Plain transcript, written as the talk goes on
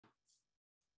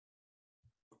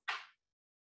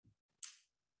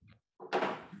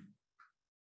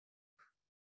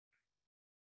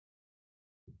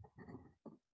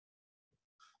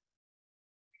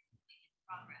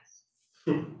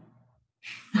Sound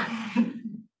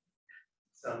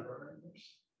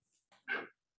programmers.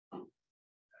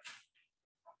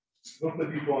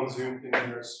 Hopefully people on Zoom can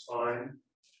hear us fine.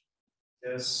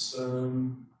 Yes,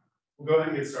 we'll go ahead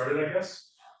and get started, I guess.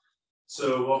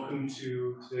 So welcome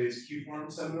to today's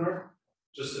Q-Forum seminar.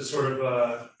 Just a sort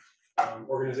of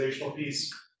organizational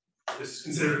piece. This is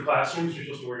considered a classroom, so you're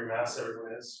supposed to wear your masks,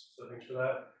 everyone is, so thanks for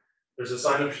that. There's a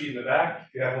sign-up sheet in the back.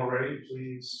 If you haven't already,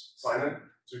 please sign it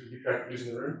so we can keep track of who's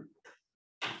in the room.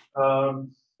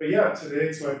 But yeah, today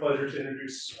it's my pleasure to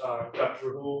introduce Dr.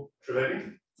 Rahul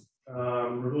Trivedi.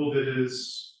 Rahul did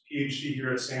his PhD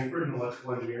here at Stanford in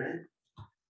electrical engineering.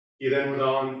 He then went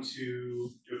on to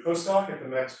do a postdoc at the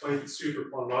Max Planck Institute for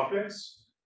Quantum Optics,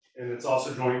 and it's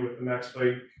also joined with the Max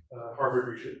Planck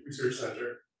Harvard Research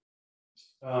Center.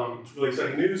 Really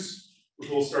exciting news.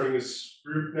 Rahul's starting his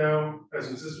group now as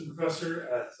an assistant professor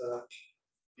at the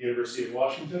University of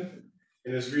Washington,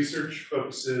 and his research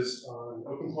focuses on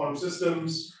open quantum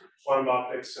systems, quantum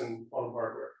optics, and quantum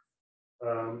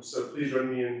hardware. So please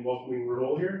join me in welcoming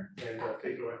Rahul here, and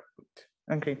take it away.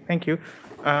 Okay, thank you.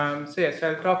 So yes,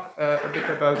 I'll talk a bit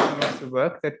about some of the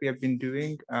work that we have been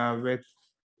doing with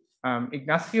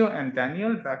Ignacio and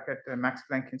Daniel back at the Max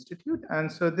Planck Institute.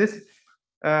 And so this,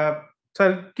 so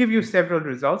I'll give you several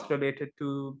results related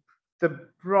to the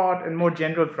broad and more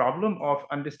general problem of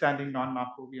understanding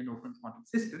non-Markovian open quantum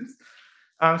systems.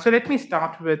 So let me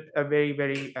start with a very,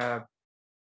 very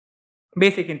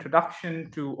basic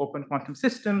introduction to open quantum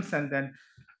systems, and then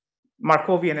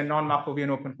Markovian and non-Markovian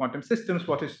open quantum systems,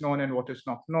 what is known and what is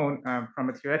not known from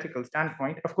a theoretical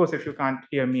standpoint. Of course, if you can't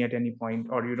hear me at any point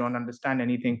or you don't understand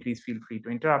anything, please feel free to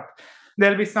interrupt.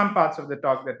 There'll be some parts of the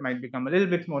talk that might become a little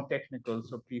bit more technical,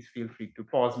 so please feel free to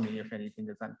pause me if anything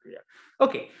is unclear.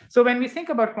 Okay, so when we think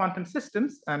about quantum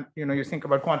systems, and you think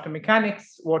about quantum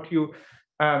mechanics, what you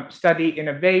study in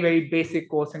a very, very basic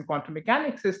course in quantum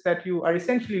mechanics is that you are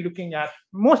essentially looking at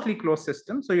mostly closed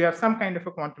systems. So you have some kind of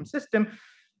a quantum system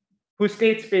whose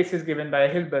state space is given by a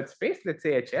Hilbert space, let's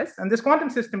say HS. And this quantum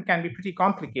system can be pretty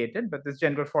complicated, but this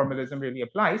general formalism really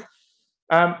applies.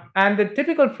 And the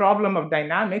typical problem of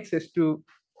dynamics is to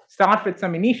start with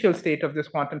some initial state of this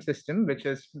quantum system, which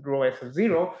is rho s of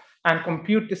 0, and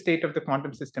compute the state of the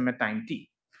quantum system at time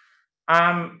t.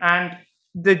 And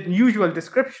the usual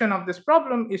description of this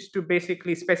problem is to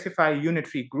basically specify a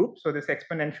unitary group, so this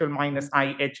exponential minus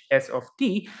ihs of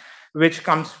t, which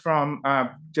comes from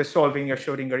just solving your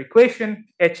Schrodinger equation.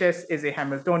 HS is a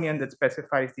Hamiltonian that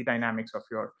specifies the dynamics of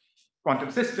your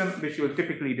quantum system, which you will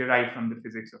typically derive from the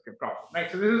physics of your problem,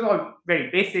 right? So this is all very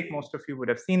basic. Most of you would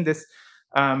have seen this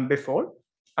before.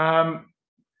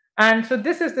 And so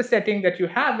this is the setting that you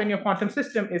have when your quantum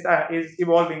system is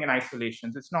evolving in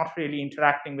isolations. It's not really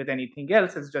interacting with anything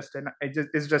else. It's just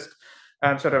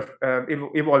sort of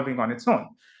evolving on its own.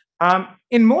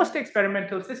 In most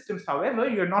experimental systems, however,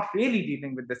 you're not really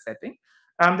dealing with the setting.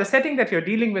 The setting that you're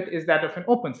dealing with is that of an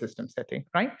open system setting,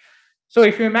 right? So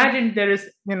if you imagine there is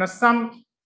some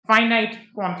finite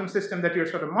quantum system that you're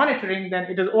sort of monitoring, then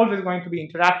it is always going to be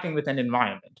interacting with an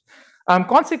environment.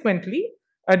 Consequently,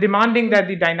 demanding that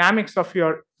the dynamics of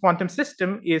your quantum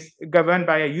system is governed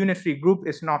by a unitary group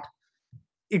is not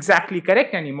exactly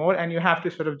correct anymore, and you have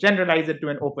to sort of generalize it to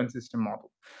an open system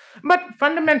model. But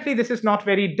fundamentally, this is not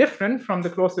very different from the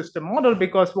closed system model,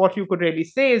 because what you could really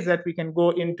say is that we can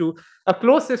go into a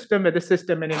closed system where the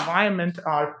system and environment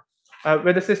are,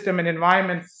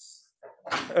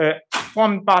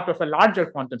 form part of a larger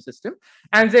quantum system,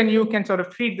 and then you can sort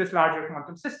of treat this larger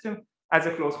quantum system as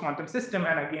a closed quantum system,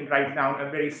 and again write down a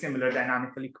very similar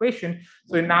dynamical equation.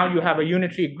 So now you have a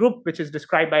unitary group which is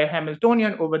described by a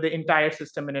Hamiltonian over the entire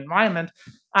system and environment,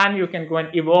 and you can go and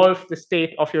evolve the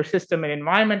state of your system and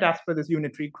environment as per this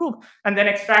unitary group, and then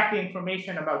extract the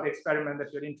information about the experiment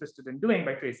that you're interested in doing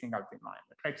by tracing out the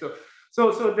environment, right? So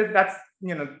that's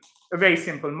a very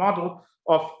simple model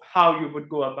of how you would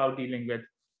go about dealing with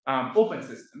open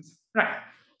systems, right?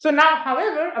 So now,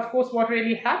 however, of course, what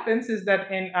really happens is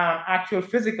that in actual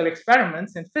physical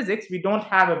experiments in physics, we don't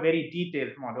have a very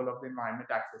detailed model of the environment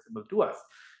accessible to us.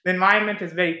 The environment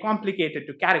is very complicated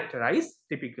to characterize,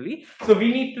 typically. So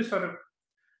we need to sort of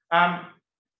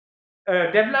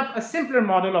develop a simpler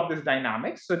model of this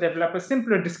dynamics, so develop a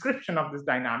simpler description of this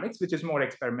dynamics, which is more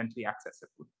experimentally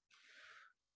accessible.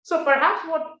 So perhaps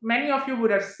what many of you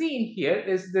would have seen here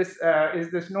is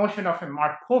this notion of a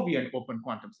Markovian open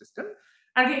quantum system.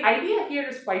 And the idea here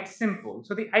is quite simple.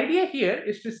 So the idea here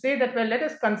is to say that, well, let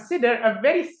us consider a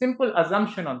very simple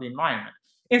assumption on the environment.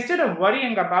 Instead of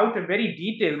worrying about a very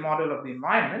detailed model of the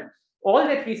environment, all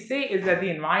that we say is that the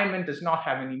environment does not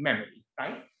have any memory,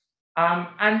 right?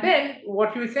 And then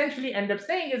what you essentially end up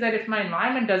saying is that if my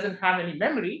environment doesn't have any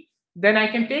memory, then I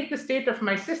can take the state of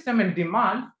my system and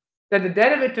demand that the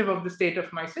derivative of the state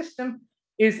of my system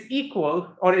is equal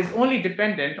or is only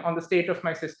dependent on the state of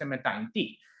my system at time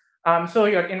t. So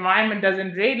your environment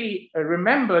doesn't really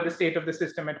remember the state of the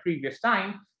system at previous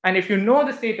time. And if you know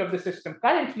the state of the system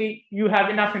currently, you have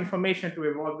enough information to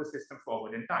evolve the system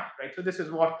forward in time, right? So this is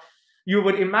what you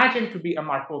would imagine to be a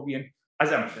Markovian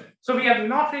assumption. So we have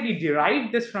not really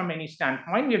derived this from any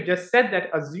standpoint. We have just said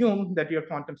that assume that your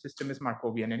quantum system is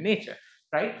Markovian in nature,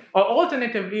 right? Or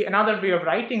alternatively, another way of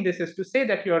writing this is to say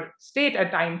that your state at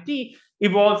time t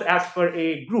evolves as per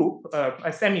a group,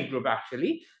 a semi-group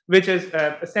actually, which is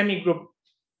a semi-group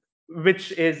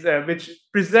which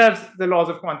preserves the laws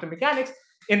of quantum mechanics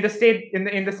in the state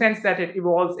in the sense that it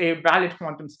evolves a valid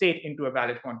quantum state into a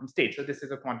valid quantum state. So this is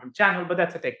a quantum channel, but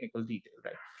that's a technical detail,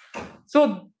 right?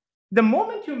 So the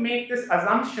moment you make this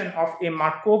assumption of a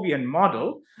Markovian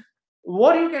model,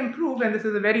 what you can prove, and this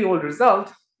is a very old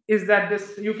result, is that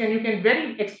this you can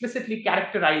very explicitly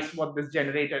characterize what this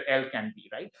generator L can be,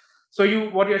 right? So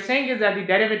what you're saying is that the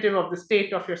derivative of the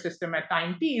state of your system at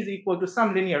time t is equal to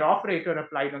some linear operator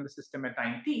applied on the system at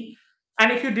time t. And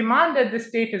if you demand that this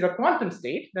state is a quantum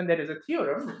state, then there is a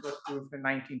theorem that was proved in the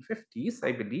 1950s,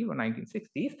 I believe, or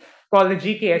 1960s, called the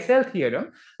GKSL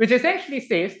theorem, which essentially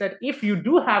says that if you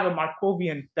do have a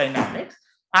Markovian dynamics,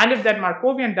 and if that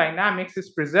Markovian dynamics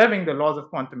is preserving the laws of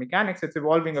quantum mechanics, it's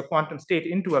evolving a quantum state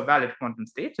into a valid quantum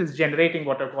state. So it's generating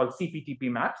what are called CPTP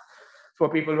maps for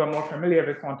people who are more familiar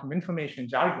with quantum information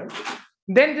jargon.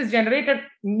 Then this generator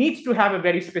needs to have a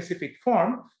very specific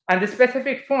form. And the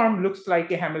specific form looks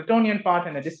like a Hamiltonian part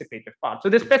and a dissipative part. So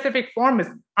the specific form is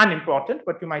unimportant,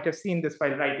 but you might have seen this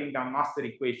while writing down master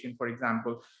equation, for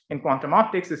example, in quantum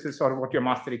optics. This is sort of what your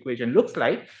master equation looks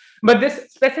like. But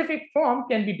this specific form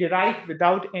can be derived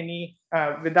without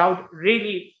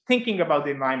really thinking about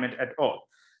the environment at all.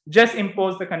 Just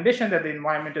impose the condition that the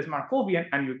environment is Markovian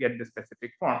and you get the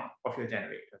specific form of your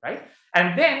generator, right?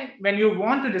 And then when you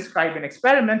want to describe an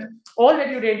experiment, all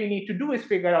that you really need to do is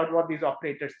figure out what these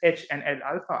operators H and L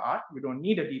alpha are. You don't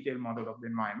need a detailed model of the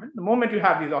environment. The moment you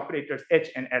have these operators H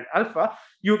and L alpha,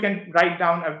 you can write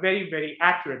down a very, very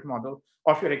accurate model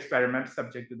of your experiment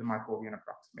subject to the Markovian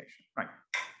approximation, right?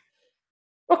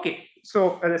 Okay,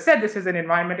 so as I said, this is an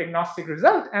environment agnostic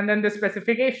result, and then the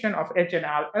specification of H and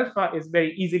alpha is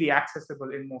very easily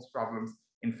accessible in most problems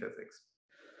in physics.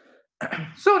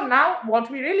 So now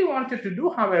what we really wanted to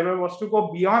do, however, was to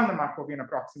go beyond the Markovian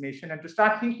approximation and to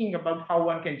start thinking about how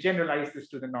one can generalize this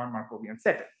to the non-Markovian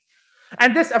setting.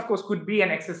 And this, of course, could be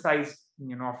an exercise,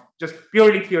 of just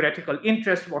purely theoretical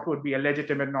interest, what would be a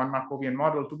legitimate non-Markovian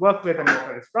model to work with and what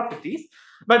are its properties.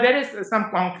 But there is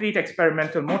some concrete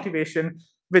experimental motivation,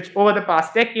 which over the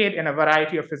past decade in a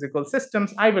variety of physical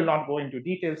systems, I will not go into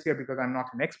details here because I'm not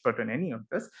an expert on any of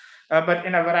this, but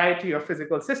in a variety of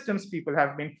physical systems, people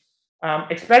have been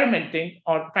experimenting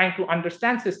or trying to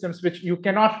understand systems which you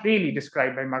cannot really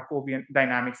describe by Markovian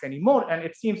dynamics anymore. And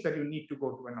it seems that you need to go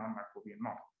to a non-Markovian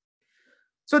model.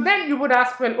 So then you would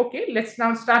ask, well, okay, let's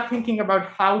now start thinking about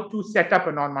how to set up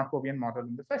a non-Markovian model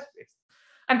in the first place.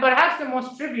 And perhaps the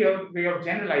most trivial way of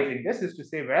generalizing this is to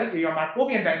say, well, your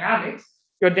Markovian dynamics,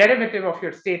 your derivative of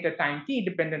your state at time t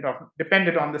depended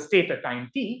on the state at time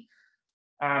t.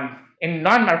 In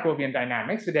non-Markovian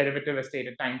dynamics, the derivative of state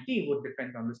at time t would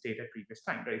depend on the state at previous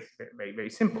time. Very, very, very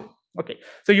simple. Okay,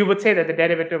 so you would say that the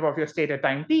derivative of your state at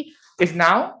time t is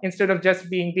now, instead of just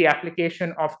being the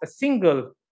application of a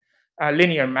single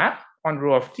linear map on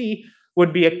rho of t,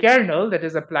 would be a kernel that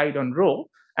is applied on rho.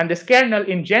 And this kernel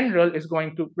in general is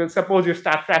going to, well, suppose you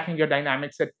start tracking your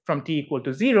dynamics from t equal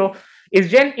to 0,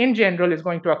 in general is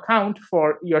going to account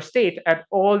for your state at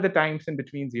all the times in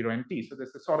between 0 and t. So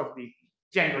this is sort of the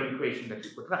general equation that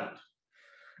you could write.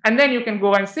 And then you can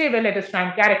go and say, well, let us try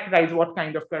and characterize what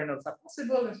kind of kernels are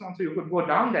possible and so on. So you could go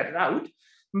down that route.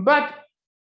 But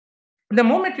the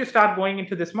moment you start going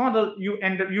into this model,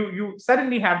 you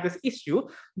suddenly have this issue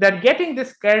that getting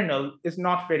this kernel is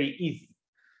not very easy.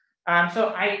 So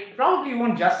I probably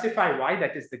won't justify why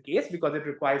that is the case, because it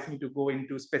requires me to go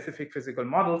into specific physical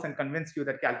models and convince you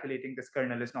that calculating this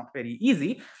kernel is not very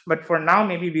easy. But for now,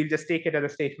 maybe we'll just take it as a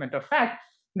statement of fact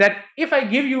that if I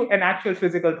give you an actual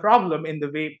physical problem in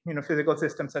the way physical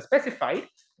systems are specified,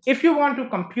 if you want to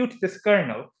compute this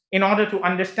kernel in order to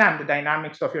understand the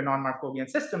dynamics of your non-Markovian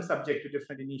system subject to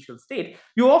different initial state,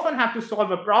 you often have to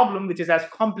solve a problem which is as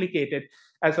complicated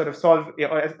as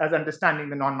as understanding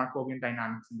the non-Markovian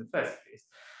dynamics in the first place.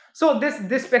 So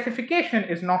this specification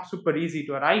is not super easy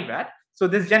to arrive at. So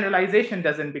this generalization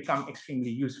doesn't become extremely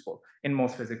useful in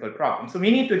most physical problems. So we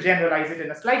need to generalize it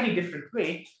in a slightly different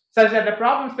way, such that the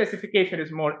problem specification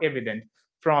is more evident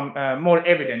from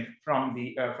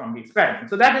the experiment.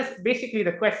 So that is basically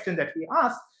the question that we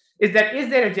ask: is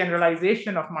there a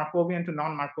generalization of Markovian to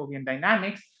non-Markovian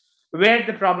dynamics, where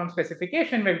the problem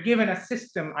specification, where given a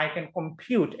system, I can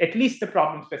compute at least the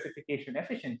problem specification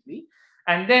efficiently.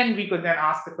 And then we could then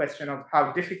ask the question of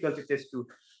how difficult it is to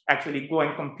actually go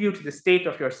and compute the state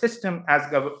of your system as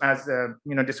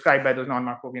described by those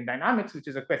non-Markovian dynamics, which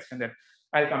is a question that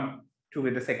I'll come to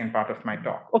with the second part of my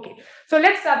talk. Okay, so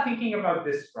let's start thinking about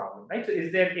this problem, right? So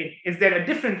is there a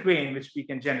different way in which we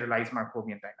can generalize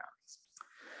Markovian dynamics?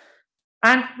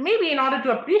 And maybe in order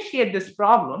to appreciate this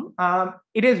problem,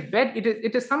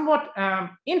 it is somewhat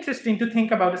interesting to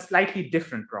think about a slightly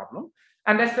different problem.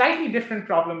 And the slightly different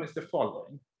problem is the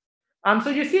following.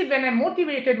 So you see, when I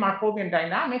motivated Markovian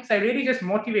dynamics, I really just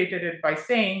motivated it by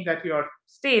saying that your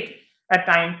state at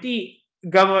time t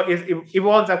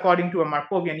evolves according to a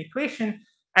Markovian equation,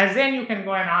 and then you can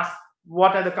go and ask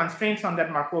what are the constraints on that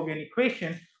Markovian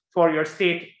equation for your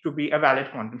state to be a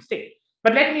valid quantum state.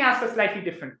 But let me ask a slightly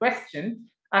different question.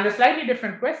 And the slightly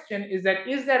different question is that,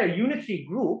 is there a unitary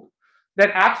group that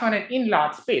acts on an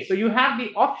in-large space? So you have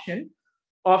the option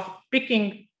of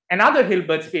picking another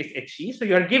Hilbert space He. So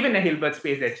you're given a Hilbert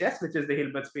space Hs, which is the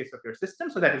Hilbert space of your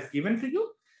system. So that is given to you.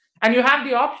 And you have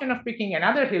the option of picking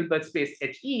another Hilbert space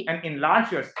He and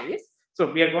enlarge your space.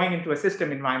 So we are going into a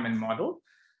system environment model.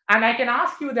 And I can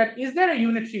ask you that, is there a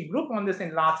unitary group on this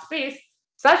enlarged space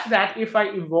such that if I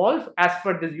evolve as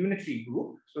per this unitary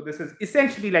group, so this is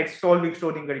essentially like solving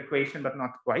Schrodinger equation, but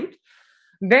not quite,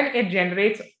 then it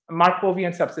generates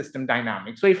Markovian subsystem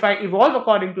dynamics. So if I evolve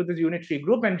according to this unitary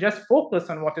group and just focus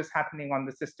on what is happening on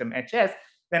the system Hs,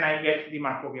 then I get the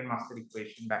Markovian master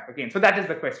equation back again. So that is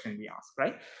the question we ask,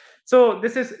 right? So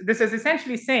this is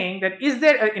essentially saying that, is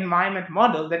there an environment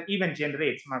model that even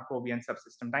generates Markovian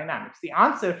subsystem dynamics? The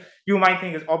answer you might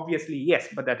think is obviously yes,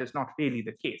 but that is not really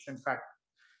the case. In fact,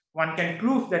 one can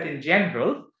prove that in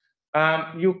general,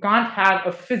 you can't have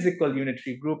a physical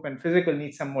unitary group, and physical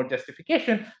needs some more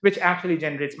justification, which actually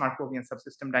generates Markovian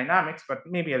subsystem dynamics, but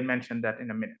maybe I'll mention that in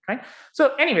a minute, right?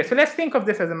 So anyway, so let's think of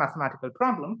this as a mathematical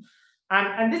problem.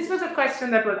 And this was a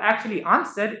question that was actually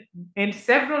answered in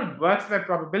several works by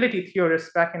probability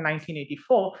theorists back in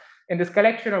 1984, in this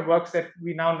collection of works that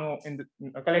we now know,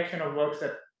 a collection of works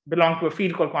that belong to a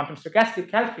field called quantum stochastic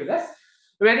calculus,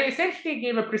 where they essentially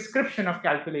gave a prescription of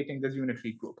calculating this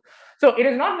unitary group. So it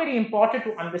is not very important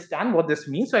to understand what this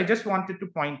means. So I just wanted to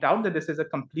point out that this is a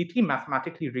completely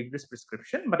mathematically rigorous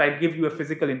prescription, but I'll give you a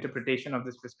physical interpretation of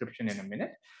this prescription in a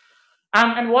minute.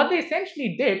 And what they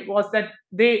essentially did was that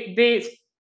they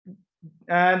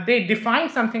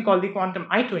defined something called the quantum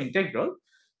Ito integral,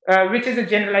 which is a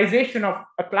generalization of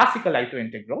a classical Ito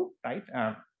integral, right?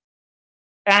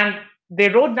 And they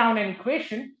wrote down an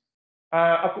equation,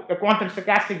 a quantum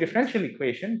stochastic differential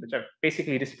equation, which I've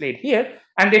basically displayed here.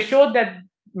 And they showed that,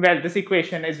 well, this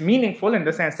equation is meaningful in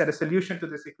the sense that a solution to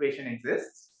this equation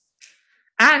exists.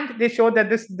 And they showed that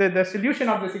the solution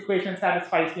of this equation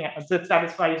satisfies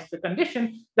the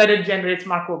condition that it generates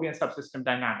Markovian subsystem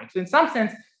dynamics. So in some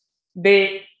sense,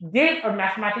 they gave a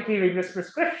mathematically rigorous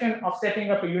prescription of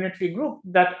setting up a unitary group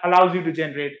that allows you to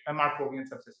generate a Markovian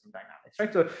subsystem dynamics,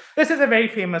 right? So this is a very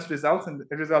famous result in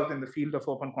the field of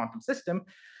open quantum system.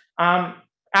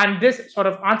 And this sort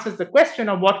of answers the question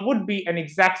of what would be an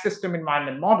exact system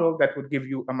environment model that would give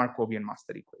you a Markovian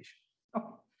master equation. Okay.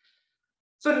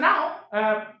 So now,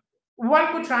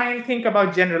 one could try and think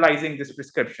about generalizing this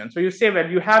prescription. So you say, well,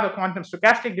 you have a quantum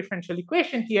stochastic differential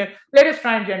equation here. Let us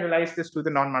try and generalize this to the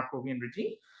non-Markovian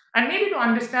regime. And maybe to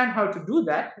understand how to do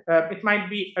that, it might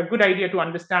be a good idea to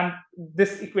understand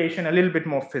this equation a little bit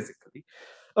more physically.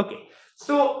 Okay,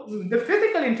 so the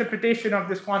physical interpretation of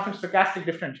this quantum stochastic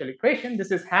differential equation,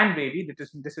 this is hand-wavy,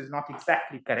 this is not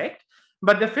exactly correct,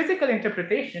 but the physical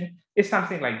interpretation is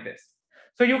something like this.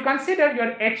 So you consider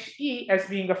your He as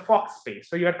being a Fock space.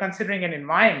 So you are considering an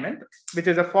environment which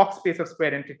is a Fock space of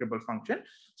square integrable function.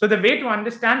 So the way to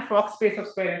understand Fock space of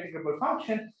square integrable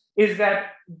function is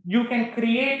that you can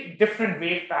create different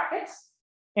wave packets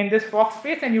in this Fock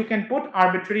space, and you can put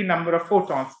arbitrary number of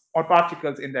photons or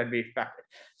particles in that wave packet.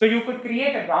 So you could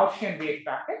create a Gaussian wave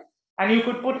packet, and you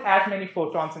could put as many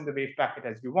photons in the wave packet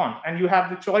as you want. And you have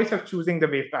the choice of choosing the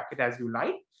wave packet as you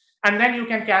like. And then you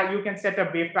can set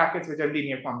up wave packets which are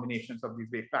linear combinations of these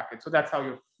wave packets. So that's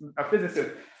how a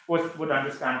physicist would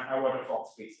understand what a Fock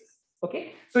space is.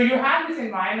 Okay, so you have this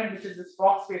environment which is this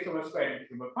Fock space over square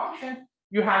integrable function,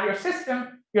 you have your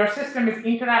system. Your system is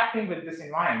interacting with this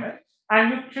environment.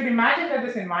 And you should imagine that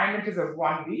this environment is a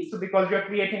 1D. So because you're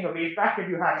creating a wave packet,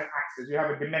 you have an axis, you have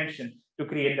a dimension to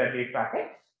create that wave packet.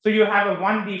 So you have a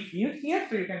 1D field here.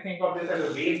 So you can think of this as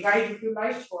a waveguide, if you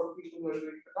like, for people who are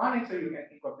doing photonics. So you can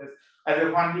think of this as a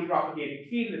 1D propagating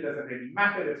field. It doesn't really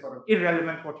matter. It's sort of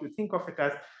irrelevant what you think of it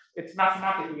as. It's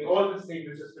mathematically all the same.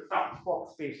 It's just a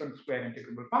Fock space on square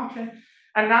integrable function.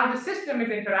 And now the system is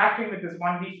interacting with this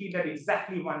 1D field at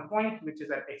exactly one point, which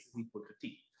is at x is equal to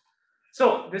t.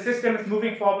 So the system is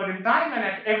moving forward in time, and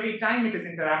at every time it is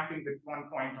interacting with one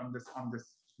point on this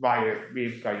wire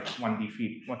waveguide 1D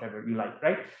field, whatever you like,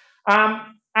 right?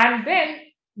 And then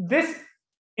this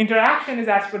interaction is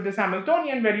as per this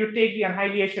Hamiltonian, where you take the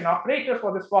annihilation operator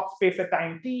for this Fock space at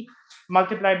time t,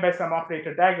 multiplied by some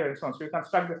operator dagger and so on. So you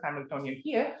construct this Hamiltonian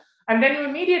here. And then you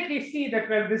immediately see that,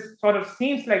 well, this sort of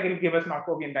seems like it'll give us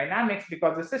Markovian dynamics,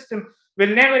 because the system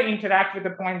will never interact with the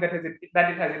point that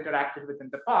it has interacted with in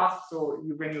the past. So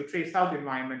when you trace out the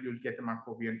environment, you'll get the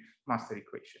Markovian master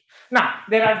equation. Now,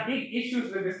 there are big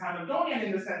issues with this Hamiltonian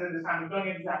in the sense that this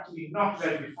Hamiltonian is actually not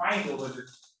well defined over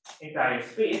this entire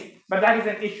space, but that is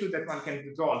an issue that one can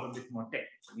resolve a bit more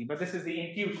technically. But this is the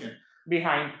intuition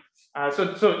behind. So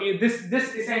this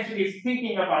essentially is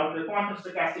thinking about the quantum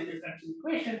stochastic differential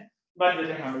equation, but with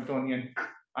a Hamiltonian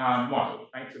model,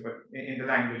 right? So, but in the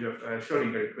language of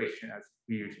Schrodinger equation, as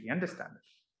we usually understand it.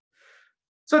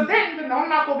 So then the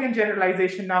non-Markovian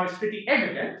generalization now is pretty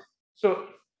evident. So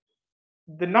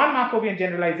the non-Markovian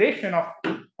generalization of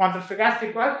quantum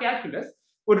stochastic calculus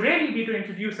would really be to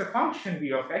introduce a function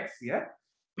v of x here.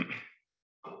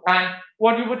 And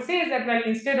what you would say is that, well,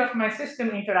 instead of my system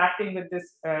interacting with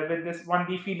this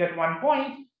 1D field at one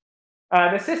point,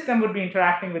 the system would be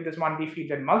interacting with this 1D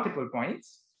field at multiple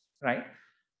points, right?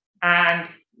 And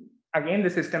again, the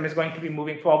system is going to be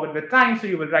moving forward with time, so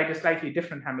you will write a slightly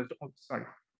different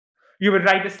You would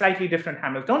write a slightly different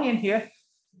Hamiltonian here.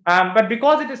 But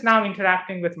because it is now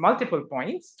interacting with multiple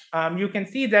points, you can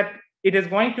see that it is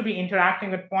going to be interacting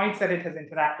with points that it has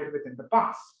interacted with in the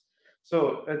past.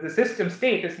 So the system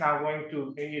state is now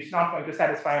it's not going to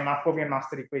satisfy a Markovian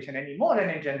master equation anymore, and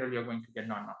in general, you're going to get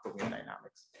non-Markovian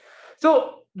dynamics.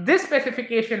 So this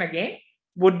specification, again,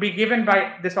 would be given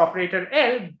by this operator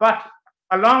L, but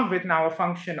along with now a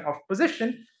function of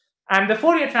position. And the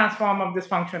Fourier transform of this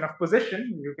function of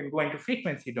position, you can go into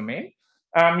frequency domain,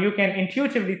 you can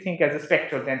intuitively think as a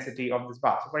spectral density of this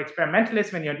bar. So for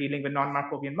experimentalists, when you're dealing with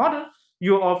non-Markovian model,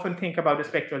 you often think about a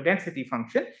spectral density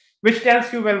function, which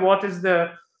tells you, well, what is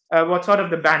what sort of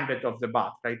the bandwidth of the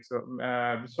bath, right?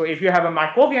 So if you have a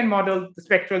Markovian model, the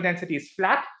spectral density is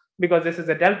flat because this is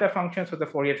a delta function, so the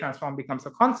Fourier transform becomes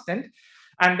a constant.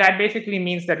 And that basically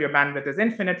means that your bandwidth is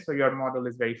infinite, so your model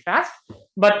is very fast.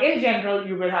 But in general,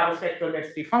 you will have a spectral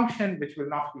density function, which will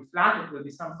not be flat. It will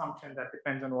be some function that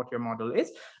depends on what your model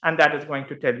is. And that is going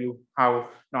to tell you how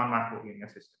non-Markovian your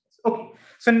system is. Okay,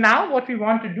 so now what we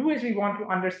want to do is we want to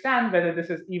understand whether this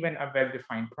is even a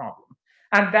well-defined problem.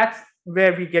 And that's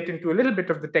where we get into a little bit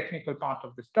of the technical part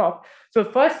of this talk. So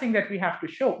first thing that we have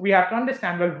to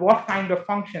understand, well, what kind of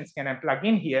functions can I plug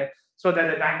in here so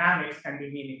that the dynamics can be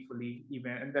meaningfully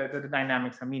the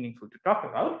dynamics are meaningful to talk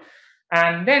about.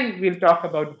 And then we'll talk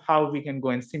about how we can go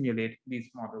and simulate these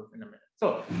models in a minute.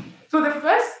 So the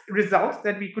first result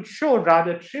that we could show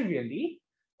rather trivially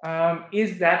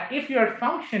is that if your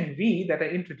function v that I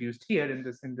introduced here in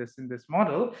this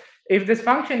model, if this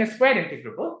function is square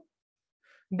integrable,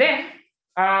 then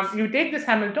you take this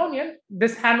Hamiltonian.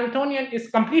 This Hamiltonian is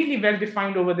completely well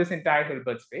defined over this entire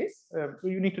Hilbert space.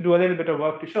 You need to do a little bit of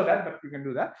work to show that, but you can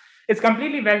do that. It's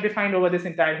completely well defined over this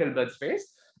entire Hilbert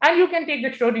space. And you can take the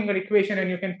Schrodinger equation and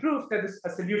you can prove that a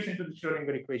solution to the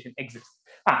Schrodinger equation exists.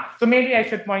 So maybe I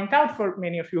should point out for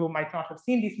many of you who might not have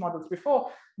seen these models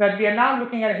before, that we are now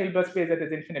looking at a Hilbert space that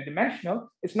is infinite dimensional.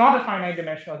 It's not a finite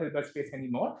dimensional Hilbert space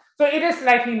anymore. So it is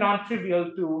slightly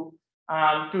non-trivial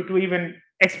to even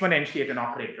exponentiate an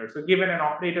operator. So given an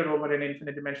operator over an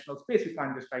infinite dimensional space, we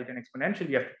can't just write an exponential.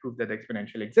 You have to prove that the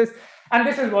exponential exists. And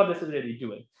this is what this is really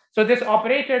doing. So this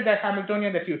operator, that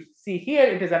Hamiltonian that you see here,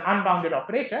 it is an unbounded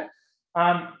operator.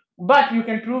 But you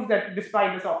can prove that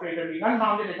despite this operator being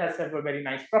unbounded, it has several very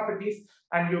nice properties.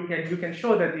 And you can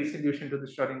show that the solution to the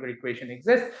Schrodinger equation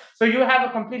exists. So you have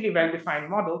a completely well-defined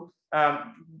model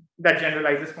that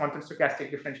generalizes quantum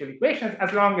stochastic differential equations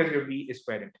as long as your V is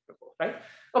square integrable, right?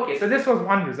 Okay, so this was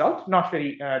one result, not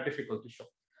very difficult to show.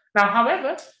 Now,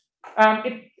 however,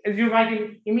 as you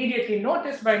might immediately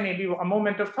notice by maybe a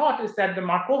moment of thought, is that the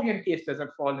Markovian case doesn't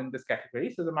fall in this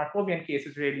category. So the Markovian case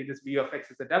is really this V of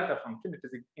x is a delta function. It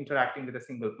is interacting with a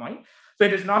single point. So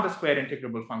it is not a square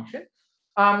integrable function.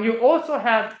 You also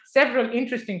have several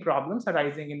interesting problems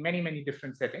arising in many, many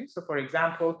different settings. So for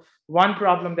example, one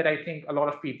problem that I think a lot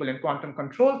of people in quantum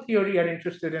control theory are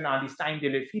interested in are these time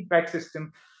delay feedback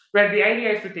system, where the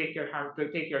idea is to take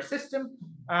your system,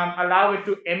 allow it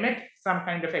to emit some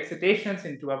kind of excitations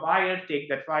into a wire, take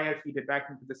that wire, feed it back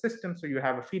into the system. So you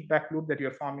have a feedback loop that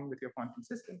you're forming with your quantum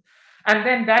system. And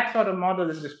then that sort of model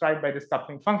is described by this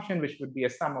coupling function, which would be a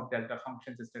sum of delta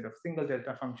functions instead of single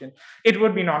delta function. It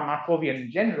would be non-Markovian in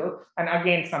general, and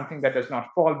again, something that does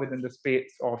not fall within the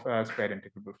space of square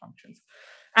integrable functions.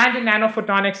 And in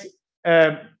nanophotonics,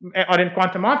 or in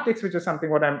quantum optics, which is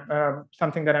something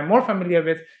that I'm more familiar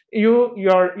with,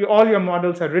 all your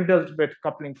models are riddled with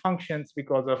coupling functions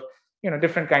because of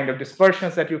different kind of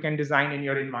dispersions that you can design in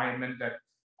your environment that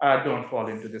don't fall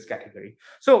into this category.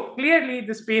 So clearly,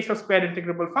 the space of square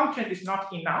integrable function is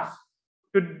not enough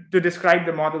to describe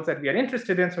the models that we are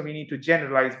interested in. So we need to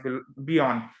generalize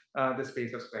beyond the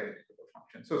space of square integrable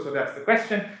functions. So that's the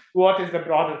question. What is the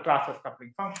broader class of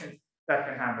coupling functions that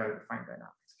can have well-defined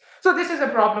dynamics? So this is a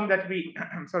problem that we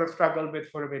sort of struggled with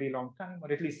for a very long time,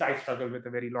 or at least I struggled with a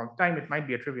very long time. It might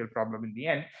be a trivial problem in the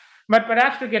end, but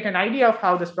perhaps to get an idea of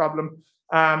how this problem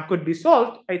could be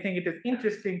solved, I think it is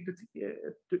interesting to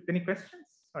any questions?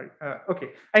 Sorry. Okay.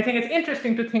 I think it's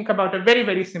interesting to think about a very,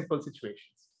 very simple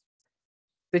situation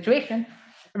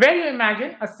where you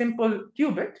imagine a simple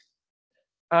qubit,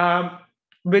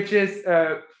 which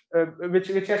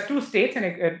has two states, and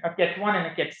a ket 1 and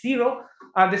a ket 0.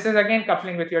 This is again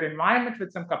coupling with your environment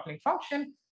with some coupling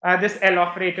function. This L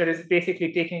operator is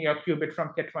basically taking your qubit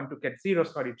from ket 1 to ket 0.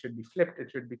 Sorry, it should be flipped.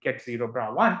 It should be ket 0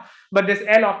 bra 1. But this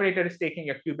L operator is taking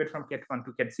your qubit from ket 1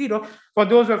 to ket 0. For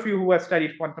those of you who have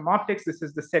studied quantum optics, this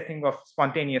is the setting of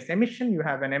spontaneous emission. You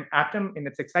have an atom in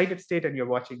its excited state and you're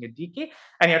watching it decay,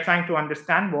 and you're trying to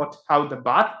understand how the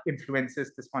bath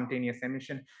influences the spontaneous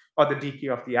emission or the decay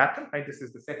of the atom, right? This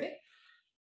is the setting.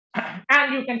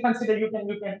 And you can consider, you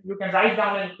can write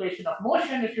down an equation of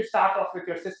motion if you start off with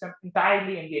your system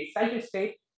entirely in the excited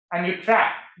state and you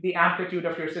track the amplitude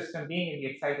of your system being in the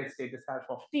excited state, this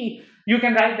alpha of t. You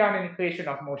can write down an equation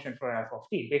of motion for alpha of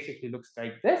t. Basically looks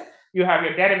like this. You have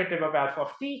your derivative of alpha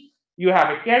of t. You have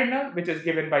a kernel, which is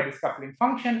given by this coupling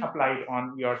function applied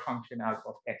on your function alpha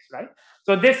of x, right?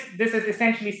 So this is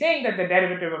essentially saying that the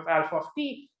derivative of alpha of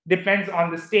t depends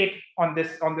on the state on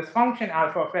this function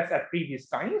alpha of s at previous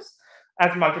times,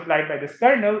 as multiplied by this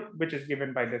kernel, which is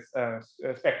given by this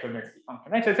spectral density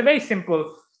function, right? So it's a very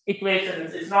simple equation.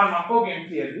 It's non-Markovian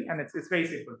clearly, and it's very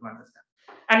simple to understand.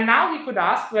 And now we could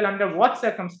ask, well, under what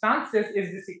circumstances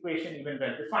is this equation even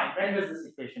well defined? When does this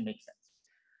equation make sense?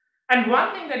 And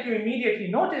one thing that you immediately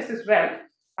notice is, well,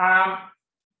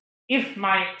 if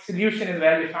my solution is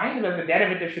well defined, well, the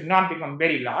derivative should not become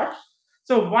very large.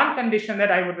 So one condition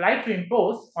that I would like to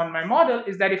impose on my model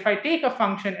is that if I take a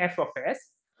function f of s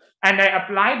and I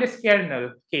apply this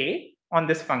kernel k on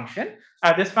this function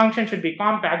should be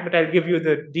compact, but I'll give you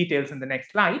the details in the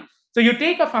next slide. So you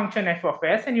take a function f of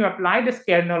s and you apply this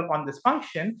kernel on this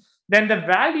function, then the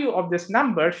value of this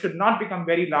number should not become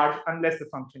very large unless the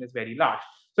function is very large.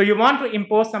 So you want to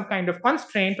impose some kind of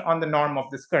constraint on the norm of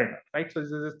this kernel, right? So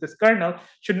this kernel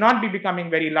should not be becoming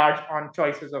very large on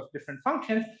choices of different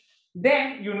functions.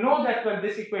 Then you know that, well,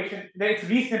 this equation, that it's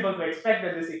reasonable to expect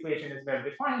that this equation is well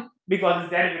defined because its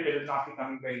derivative is not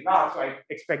becoming very large. So I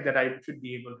expect that I should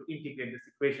be able to integrate this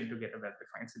equation to get a well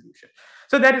defined solution.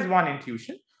 So that is one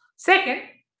intuition. Second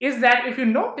is that if you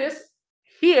notice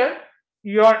here,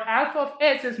 your alpha of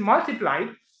s is multiplied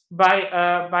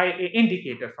by an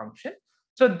indicator function.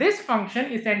 So this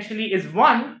function essentially is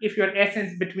 1 if your s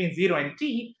is between 0 and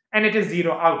t, and it is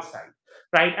 0 outside,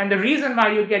 right? And the reason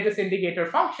why you get this indicator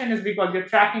function is because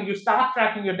you start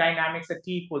tracking your dynamics at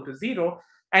t equal to 0,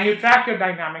 and you track your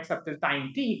dynamics up till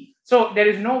time t. So there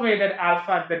is no way that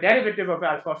the derivative of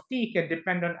alpha of t can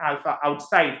depend on alpha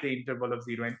outside the interval of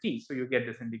 0 and t. So you get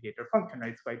this indicator function,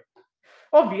 right? It's quite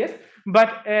obvious,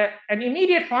 but an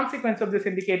immediate consequence of this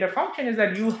indicator function is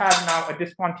that you have now a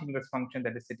discontinuous function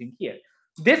that is sitting here.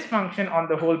 This function on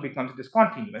the whole becomes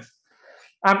discontinuous.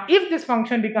 If this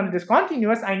function becomes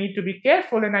discontinuous, I need to be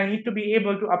careful and I need to be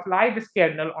able to apply this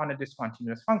kernel on a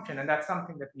discontinuous function, and that's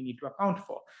something that we need to account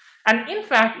for. And in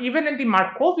fact, even in the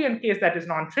Markovian case, that is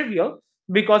non-trivial,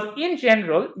 because in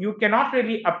general, you cannot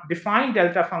really define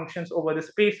delta functions over the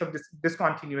space of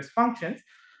discontinuous functions.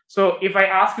 So if I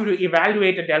ask you to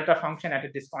evaluate a delta function at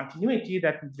a discontinuity,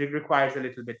 that requires a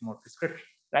little bit more prescription,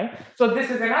 right? So this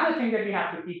is another thing that we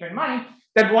have to keep in mind,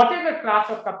 that whatever class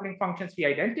of coupling functions we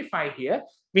identify here,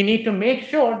 we need to make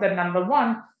sure that number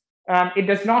one, it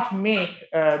does not make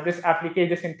this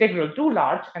integral too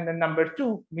large. And then number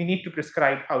two, we need to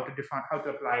prescribe how to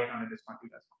apply it on a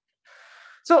discontinuous function.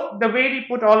 So the way we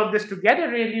put all of this together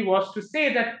really was to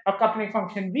say that a coupling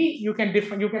function V, you can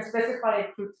specify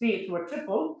it through a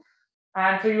triple.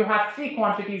 And so you have three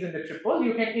quantities in the triple.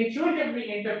 You can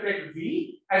intuitively interpret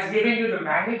V as giving you the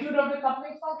magnitude of the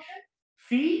coupling function.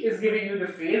 Phi is giving you the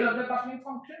phase of the coupling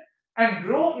function. And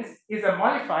rho is a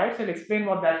modifier. So I'll explain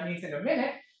what that means in a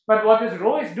minute. But what this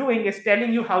rho is doing is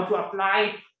telling you how to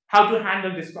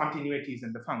handle discontinuities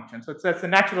in the function. So that's a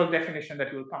natural definition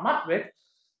that you'll come up with.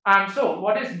 So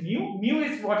what is mu? Mu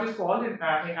is what is called in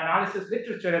analysis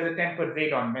literature as a tempered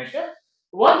radon measure.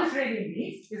 What this really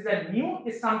means is that mu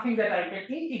is something that I can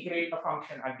integrate a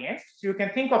function against. So you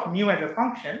can think of mu as a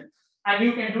function, and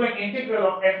you can do an integral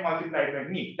of f multiplied by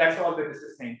mu. That's all that this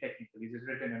is saying technically. It is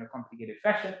written in a complicated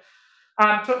fashion.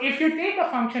 So if you take a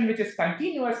function which is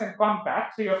continuous and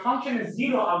compact, so your function is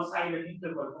zero outside the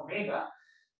interval omega,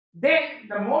 then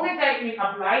the moment I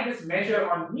apply this measure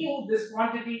on mu, this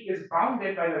quantity is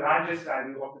bounded by the largest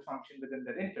value of the function within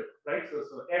that interval, right?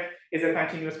 So f is a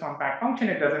continuous compact function.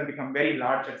 It doesn't become very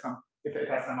large if it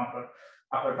has some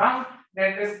upper bound.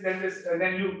 Then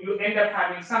you end up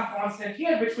having some constant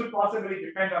here, which could possibly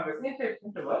depend on this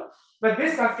interval. But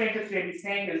this constraint is really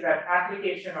saying is that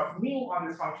application of mu on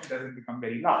this function doesn't become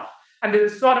very large. And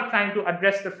this is sort of trying to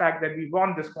address the fact that we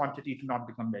want this quantity to not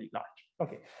become very large.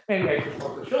 Okay, maybe I should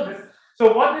also show this.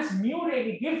 So what this mu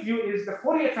really gives you is the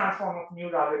Fourier transform of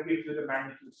mu rather gives you the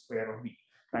magnitude square of v,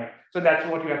 right? So that's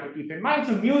what you have to keep in mind.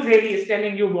 So mu really is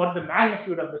telling you what the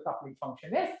magnitude of the coupling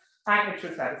function is, and it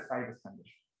should satisfy this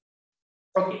condition.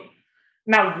 Okay,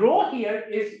 now rho here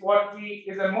is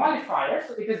a modifier.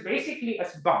 So it is basically a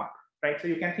bump, right? So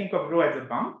you can think of rho as a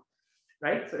bump,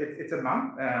 right? So it's a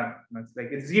bump.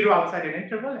 It's zero outside an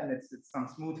interval, and it's some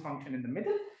smooth function in the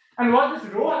middle. And what this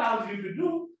rho allows you to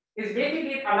do is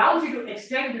basically it allows you to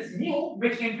extend this mu,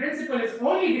 which in principle is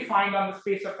only defined on the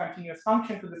space of continuous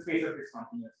function to the space of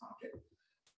discontinuous function.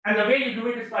 And the way you do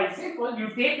it is quite simple.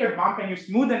 You take your bump and you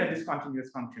smoothen a discontinuous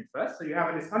function first. So you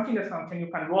have a discontinuous function,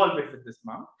 you convolve it with this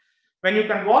bump. When you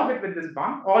convolve it with this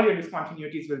bump, all your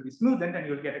discontinuities will be smoothened and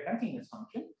you'll get a continuous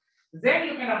function. Then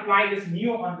you can apply this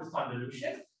mu on this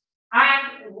convolution.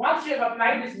 And once you have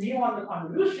applied this mu on the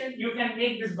convolution, you can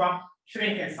make this bump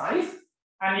shrink in size.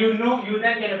 And you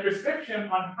then get a prescription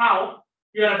on how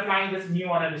you're applying this mu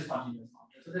on a discontinuous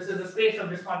function. So this is the space of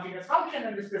discontinuous function,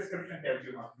 and this prescription tells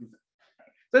you how to do that.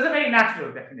 So it's a very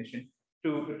natural definition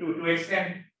to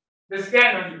extend this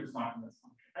kernel to discontinuous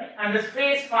function, right? And the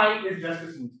space phi is just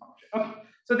a smooth function. Okay.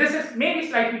 So this is maybe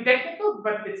slightly technical,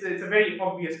 but it's a very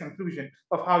obvious conclusion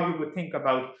of how you would think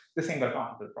about the single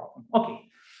particle problem. Okay.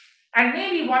 And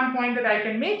maybe one point that I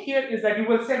can make here is that you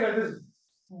will say that this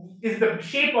is the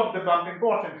shape of the bump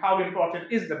important? How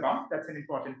important is the bump? That's an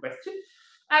important question.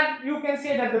 And you can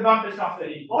say that the bump is not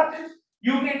very important.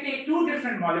 You can take two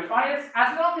different modifiers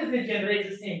as long as they generate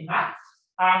the same mass.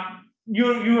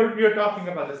 You're talking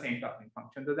about the same coupling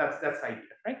function. So that's the idea,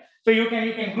 right? So you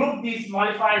can group these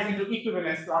modifiers into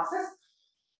equivalence classes,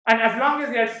 and as long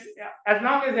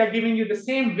as they're giving you the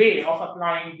same way of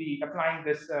applying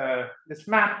this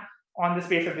map on the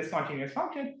space of discontinuous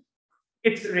function,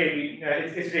 it's really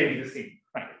the same.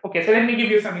 Right. Okay, so let me give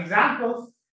you some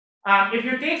examples. If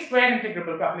you take square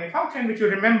integrable coupling function, which you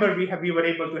remember we were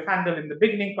able to handle in the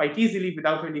beginning quite easily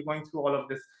without really going through all of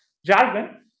this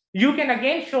jargon, you can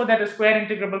again show that a square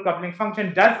integrable coupling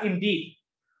function does indeed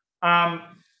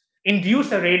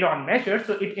induce a radon measure.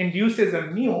 So it induces a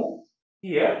mu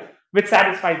here, which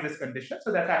satisfies this condition.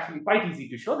 So that's actually quite easy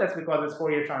to show. That's because this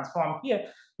Fourier transform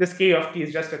here, this k of t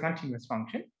is just a continuous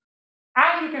function.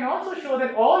 And you can also show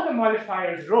that all the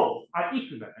modifiers rho are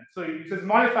equivalent. So this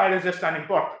modifier is just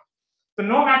unimportant. So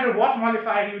no matter what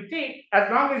modifier you take, as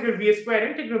long as your v is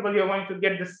square integrable, you're going to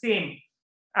get the same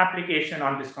application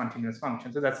on discontinuous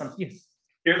function. So that's some yes.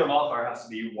 Here the modifier has to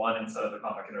be 1 instead of the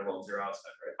compact interval 0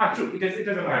 outside, right? True. It is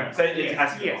a 1. So it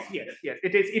has to be yes.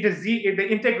 It is the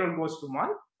integral goes to 1.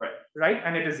 Right,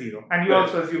 and it is 0, and you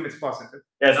also assume it's positive.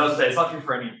 Yeah, so I was saying it's not true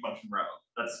for any function rho.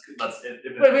 That's it.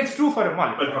 Well, it's true for a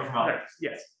modifier. Right.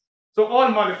 Yes. So all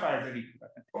modifiers are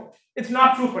equivalent. It's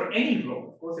not true for any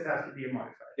rho. Of course, it has to be a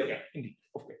modifier. Yep. Yeah, indeed.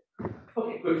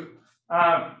 Okay, good.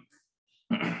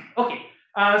 Okay.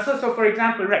 So for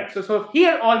example, right. So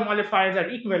here all modifiers are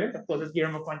equivalent. Of course, as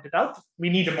Guillermo pointed out, we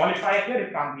need a modifier here.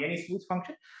 It can't be any smooth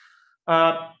function.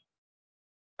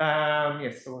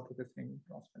 Yes, so what was this thing?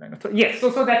 So yes,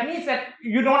 so that means that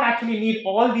you don't actually need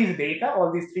all these data,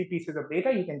 all these 3 pieces of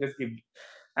data, you can just give me.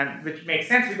 And which makes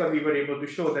sense because we were able to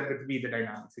show that with V the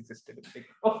dynamics existed.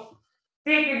 Okay.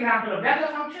 Take the example of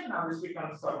delta function. Now this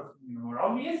becomes sort of more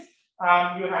obvious.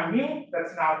 You have mu,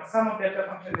 that's now the sum of delta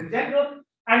functions in general.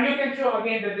 And you can show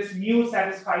again that this mu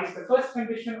satisfies the first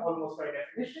condition almost by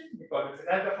definition, because it's a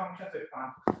delta function, so it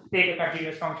can't take a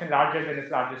continuous function larger than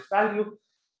its largest value.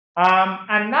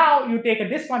 And now you take a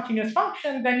discontinuous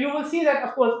function, then you will see that,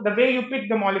 of course, the way you pick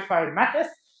the modifier matters.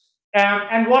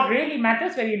 And what really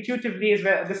matters very intuitively is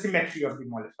the symmetry of the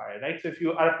modifier, right? So if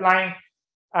you are applying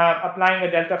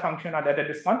a delta function or delta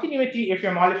discontinuity, if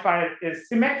your modifier is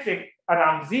symmetric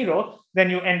around 0, then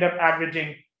you end up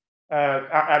averaging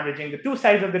the two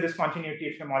sides of the discontinuity.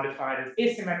 If your modifier is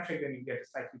asymmetric, then you get a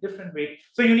slightly different weight.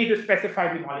 So you need to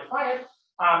specify the modifier,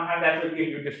 and that will give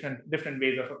you different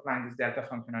ways of applying this delta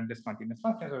function on discontinuous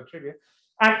functions or trivial.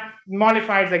 And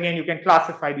modifiers, again, you can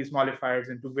classify these modifiers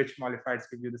into which modifiers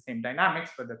give you the same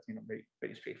dynamics, but that's very,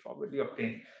 very straightforwardly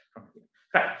obtained from here.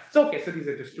 Right. So okay, so these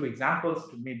are just two examples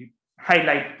to maybe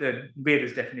highlight the way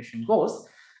this definition goes.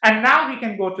 And now we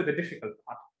can go to the difficult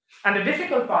part. And the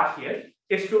difficult part here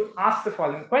is to ask the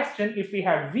following question: if we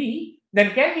have V,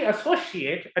 then can we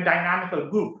associate a dynamical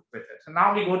group with it? So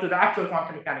now we go to the actual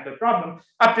quantum mechanical problem.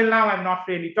 Up till now, I've not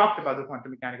really talked about the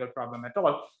quantum mechanical problem at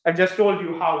all. I've just told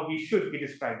you how we should be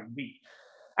describing V.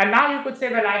 And now you could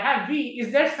say, well, I have V.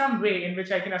 Is there some way in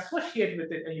which I can associate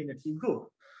with it a unitary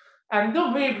group? And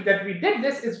the way that we did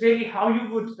this is really how you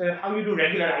do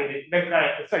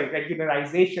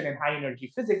regularization in high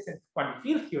energy physics and quantum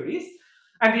field theories.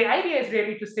 And the idea is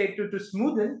really to say to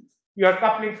smoothen your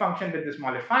coupling function with this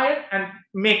modifier and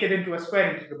make it into a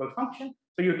square integrable function.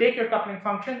 So you take your coupling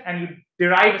function and you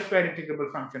derive a square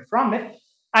integrable function from it.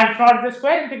 And for the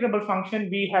square integrable function,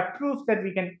 we have proof that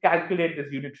we can calculate this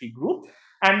unitary group.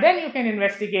 And then you can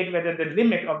investigate whether the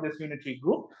limit of this unitary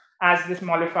group as this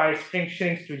modifier shrinks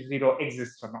to 0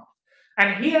 exists or not.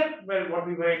 And here, well, what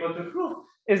we were able to prove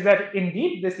is that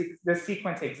indeed this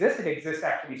sequence exists. It exists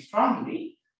actually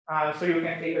strongly. So you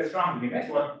can take a strong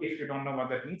limit. If you don't know what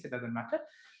that means, it doesn't matter.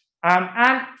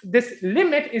 And this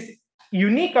limit is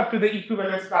unique up to the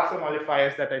equivalence class of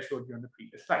modifiers that I showed you on the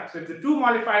previous slide. So if the two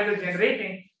modifiers are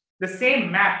generating the same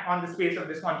map on the space of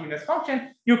this continuous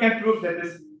function, you can prove that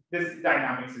this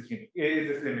dynamics is unique.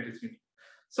 This limit is unique.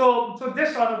 So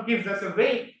this sort of gives us a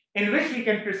way in which we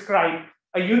can prescribe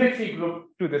a unitary group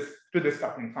to this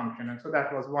coupling function. And so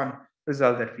that was one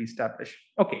result that we established.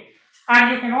 Okay.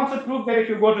 And you can also prove that if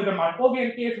you go to the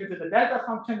Markovian case, which is a delta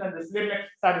function, then this limit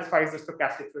satisfies the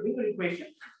stochastic Schrodinger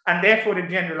equation, and therefore it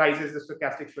generalizes the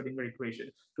stochastic Schrodinger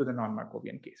equation to the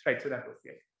non-Markovian case, right? So that was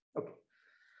the idea.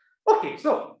 Okay.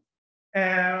 So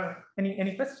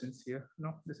any questions here?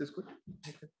 No, this is good.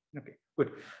 Okay,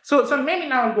 good. So maybe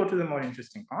now I'll go to the more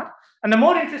interesting part, and the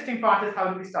more interesting part is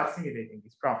how do we start simulating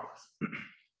these problems?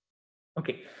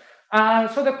 Okay.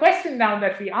 So the question now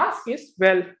that we ask is,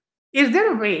 well, is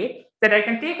there a way that I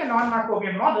can take a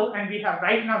non-Markovian model, and we have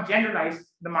right now generalized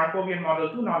the Markovian model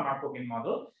to non-Markovian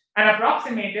model and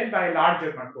approximate it by a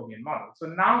larger Markovian model? So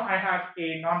now I have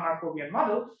a non-Markovian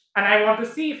model, and I want to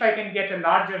see if I can get a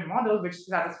larger model which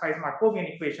satisfies Markovian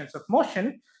equations of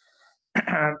motion,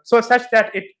 so such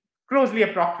that it closely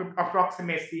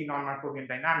approximates the non-Markovian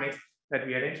dynamics that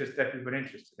we were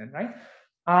interested in, right?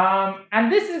 And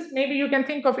this is, maybe you can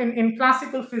think of in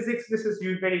classical physics, this is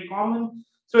very common.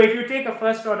 So if you take a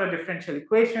first order differential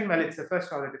equation, well, it's a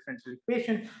first order differential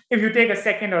equation. If you take a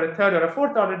second or a third or a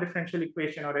fourth order differential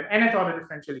equation or an nth order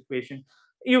differential equation,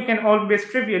 you can always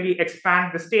trivially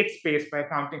expand the state space by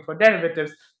accounting for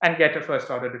derivatives and get a first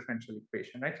order differential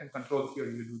equation, right? In control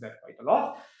theory, you do that quite a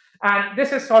lot. And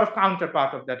this is sort of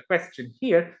counterpart of that question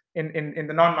here in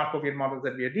the non-Markovian models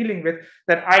that we are dealing with,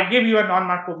 that I give you a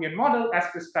non-Markovian model as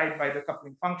prescribed by the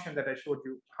coupling function that I showed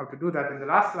you how to do that in the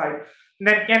last slide. And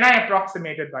then can I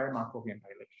approximate it by a Markovian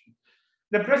dilation?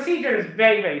 The procedure is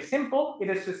very, very simple. It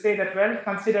is to say that, well,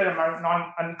 consider a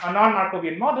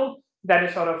non-Markovian model that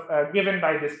is sort of given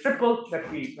by this triple that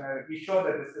we show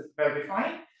that this is well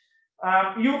defined.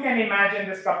 You can imagine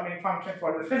this coupling function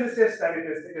for the physicist that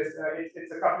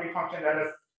it's a coupling function that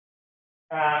has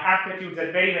amplitudes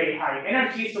at very, very high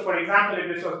energy. So for example,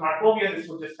 if this was Markovian, this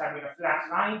would just have a flat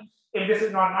line. If this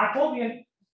is not Markovian,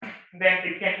 then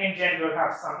it can in general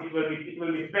have some, it will be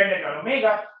dependent on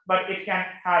omega, but it can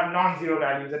have non-zero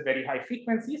values at very high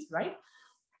frequencies, right?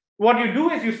 What you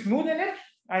do is you smoothen it,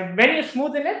 and when you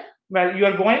smoothen it, well, you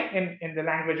are going in the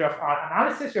language of our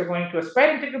analysis, you're going to a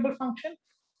square integrable function.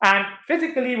 And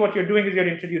physically, what you're doing is you're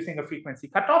introducing a frequency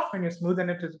cutoff. When you smoothen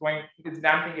it, it's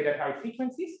damping it at high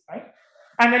frequencies, right?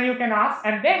 And then you can ask,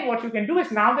 and then what you can do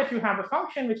is, now that you have a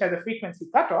function which has a frequency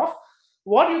cutoff,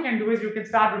 what you can do is you can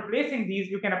start replacing these.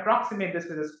 You can approximate this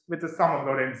with the sum of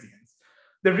Lorentzians.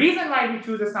 The reason why we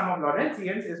choose a sum of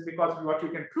Lorentzians is because what you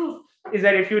can prove is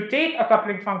that if you take a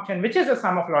coupling function, which is a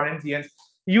sum of Lorentzians,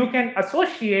 you can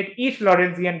associate each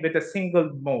Lorentzian with a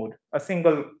single mode,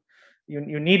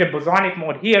 you need a bosonic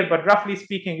mode here, but roughly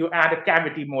speaking, you add a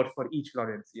cavity mode for each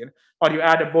Lorentzian, or you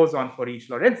add a boson for each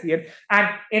Lorentzian. And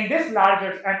in this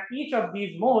larger, and each of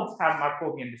these modes have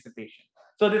Markovian dissipation.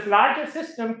 So this larger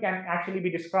system can actually be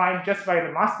described just by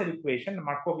the master equation, the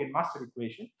Markovian master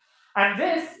equation. And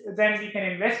this, then we can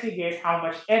investigate how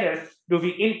much error do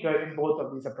we incur in both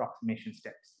of these approximation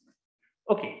steps.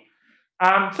 Okay.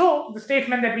 So the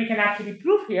statement that we can actually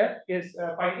prove here is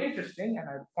quite interesting, and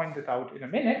I'll point this out in a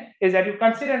minute, is that you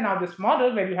consider now this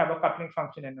model where you have a coupling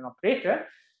function and an operator,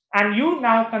 and you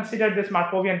now consider this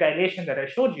Markovian dilation that I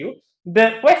showed you.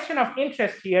 The question of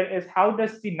interest here is how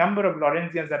does the number of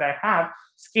Lorentzians that I have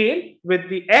scale with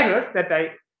the error that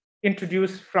I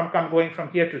introduce from going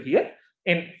from here to here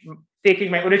in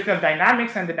taking my original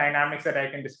dynamics and the dynamics that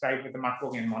I can describe with the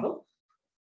Markovian model,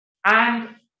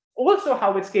 and also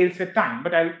how it scales with time,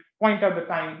 but I'll point out the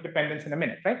time dependence in a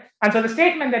minute, right? And so the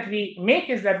statement that we make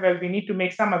is that, well, we need to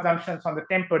make some assumptions on the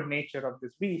tempered nature of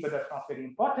this V, but that's not very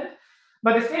important.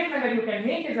 But the statement that you can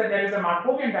make is that there is a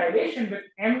Markovian dilation with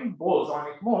M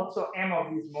bosonic modes, so M of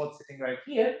these modes sitting right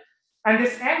here, and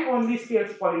this M only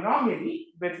scales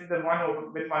polynomially with the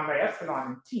 1 by epsilon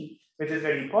in T, which is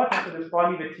very important. So this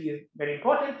poly with T is very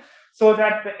important, so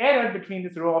that the error between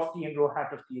this rho of T and rho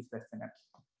hat of T is less than epsilon.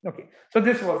 Okay, so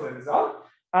this was the result.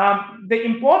 The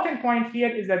important point here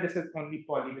is that this is only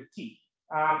poly with T.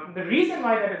 The reason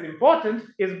why that is important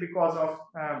is because of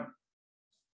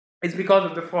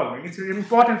the following. It's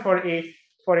important for a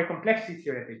complexity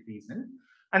theoretic reason,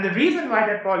 and the reason why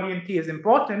that poly in T is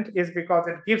important is because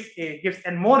it gives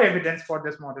more evidence for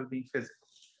this model being physical.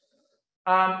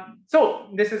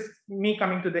 So this is me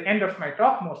coming to the end of my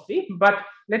talk mostly, but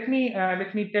let me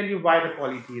tell you why the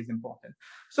poly T is important.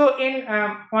 So in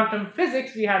quantum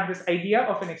physics, we have this idea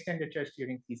of an extended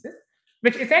Church-Turing thesis,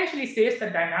 which essentially says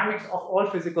that dynamics of all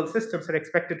physical systems are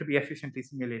expected to be efficiently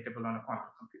simulatable on a quantum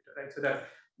computer, right? So that's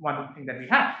one thing that we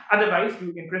have. Otherwise,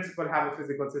 you in principle have a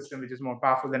physical system which is more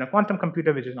powerful than a quantum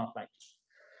computer, which is not likely.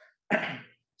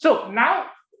 So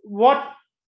now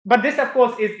but this, of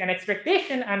course, is an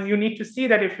expectation, and you need to see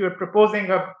that if you're proposing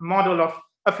a model of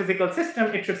a physical system,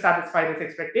 it should satisfy this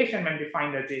expectation when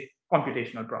defined as a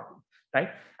computational problem, right?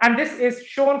 And this is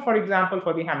shown, for example,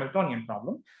 for the Hamiltonian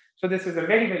problem. So this is a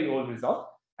very, very old result.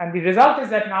 And the result is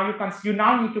that now you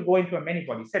now need to go into a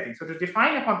many-body setting. So to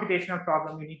define a computational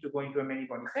problem, you need to go into a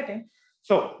many-body setting.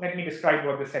 So let me describe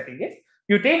what the setting is.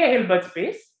 You take a Hilbert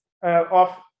space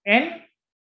of n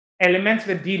elements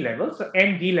with d levels, so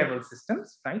n d-level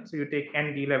systems, right? So you take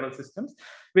n d-level systems,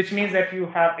 which means that you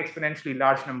have exponentially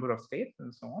large number of states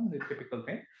and so on, the typical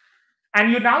thing.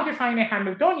 And you now define a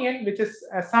Hamiltonian, which is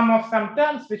a sum of some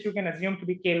terms, which you can assume to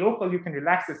be k local. You can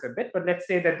relax this a bit, but let's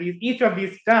say that each of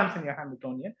these terms in your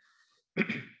Hamiltonian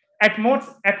at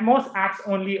most acts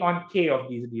only on k of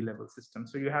these d-level systems.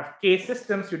 So you have k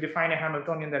systems, you define a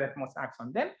Hamiltonian that at most acts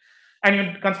on them, and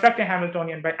you construct a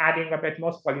Hamiltonian by adding up at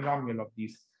most polynomial of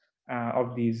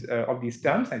these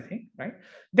terms, I think, right?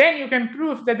 Then you can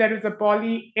prove that there is a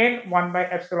poly n 1 by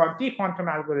epsilon T quantum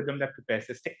algorithm that prepares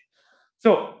the state.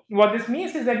 So what this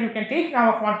means is that you can take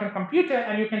now a quantum computer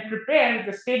and you can prepare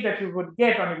the state that you would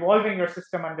get on evolving your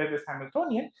system under this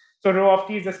Hamiltonian. So rho of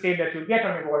T is the state that you get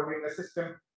on evolving the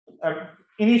system,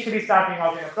 initially starting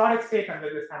out in a product state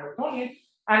under this Hamiltonian.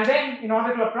 And then in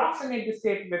order to approximate the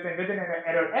state within an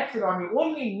error epsilon, you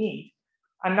only need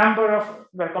a number of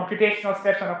computational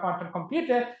steps on a quantum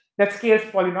computer that scales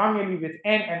polynomially with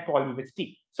n and poly with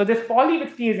t. So this poly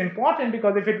with t is important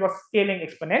because if it was scaling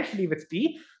exponentially with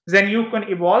t, then you can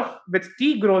evolve with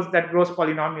t grows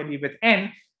polynomially with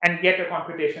n and get a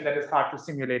computation that is hard to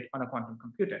simulate on a quantum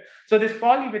computer. So this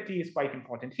poly with t is quite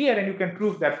important here, and you can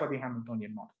prove that for the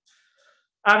Hamiltonian model.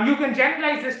 You can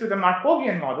generalize this to the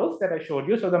Markovian models that I showed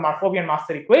you. So the Markovian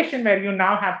master equation, where you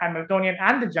now have Hamiltonian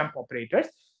and the jump operators,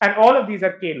 and all of these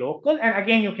are k local. And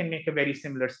again, you can make a very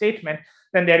similar statement.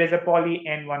 Then there is a poly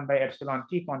n 1 by epsilon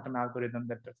T quantum algorithm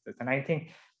that does this. And I think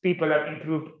people have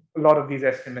improved a lot of these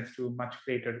estimates to much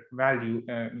greater value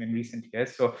in recent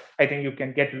years. So I think you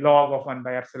can get log of 1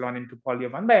 by epsilon into poly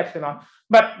of 1 by epsilon,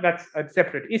 but that's a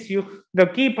separate issue. The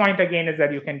key point again is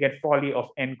that you can get poly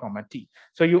of n comma t.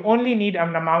 So you only need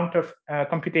an amount of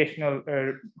computational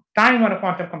time on a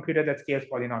quantum computer that scales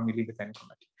polynomially with n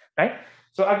comma t, right?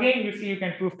 So again, you see you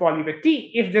can prove poly with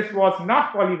t. If this was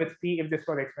not poly with t, if this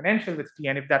was exponential with t,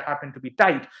 and if that happened to be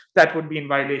tight, that would be in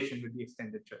violation with the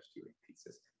extended Church-Turing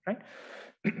thesis, right?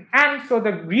 And so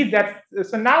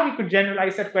so now we could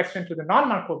generalize that question to the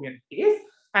non-Markovian case.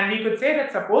 And we could say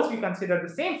that suppose we consider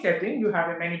the same setting, you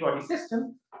have a many-body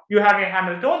system, you have a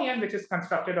Hamiltonian, which is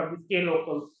constructed of these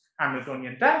k-local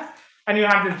Hamiltonian terms, and you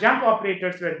have these jump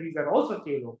operators where these are also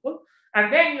k-local,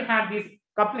 and then you have these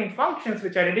coupling functions,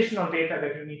 which are additional data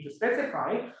that you need to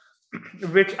specify,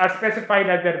 which are specified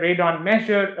as the radon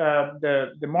measure,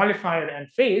 the mollifier and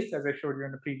phase, as I showed you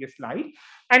in the previous slide.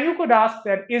 And you could ask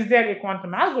that, is there a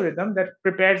quantum algorithm that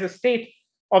prepares a state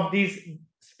of these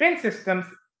spin systems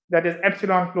that is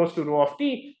epsilon close to rho of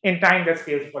t in time that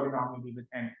scales polynomially with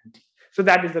n and t? So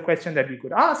that is the question that we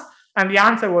could ask. And the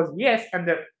answer was yes. And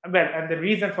the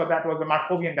reason for that was the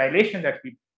Markovian dilation that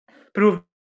we proved in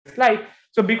the slide.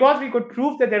 So because we could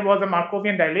prove that there was a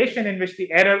Markovian dilation in which the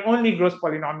error only grows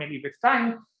polynomially with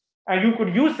time, you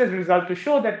could use this result to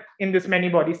show that in this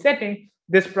many-body setting,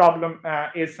 this problem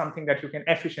is something that you can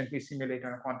efficiently simulate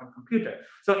on a quantum computer.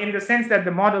 So in the sense that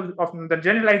the model of the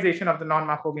generalization of the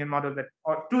non-Markovian model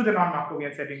or to the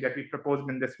non-Markovian setting that we proposed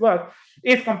in this work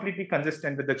is completely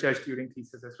consistent with the Church-Turing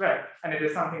thesis as well. And it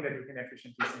is something that you can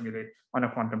efficiently simulate on a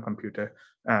quantum computer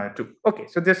too. Okay,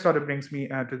 so this sort of brings me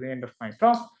to the end of my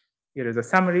talk. Here is a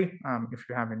summary. If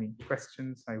you have any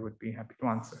questions, I would be happy to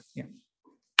answer. Yeah.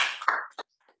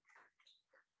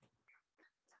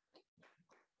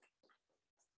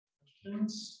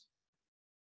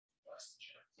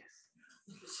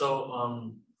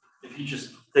 So if you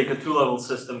just take a two-level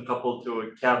system coupled to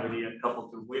a cavity and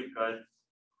coupled to a waveguide,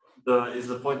 is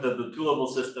the point that the two-level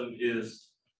system is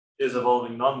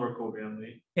evolving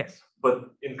non-Markovianly. Yes.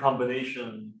 But in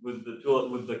combination with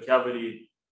the cavity,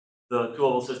 the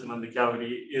two-level system and the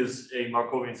cavity is a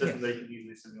Markovian system that you can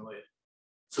easily simulate.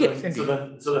 So yes,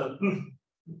 then, so then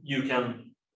you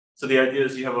can. So the idea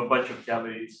is you have a bunch of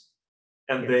cavities,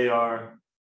 and are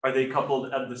they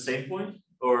coupled at the same point,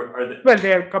 or are they? Well,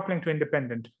 they are coupling to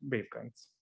independent waveguides.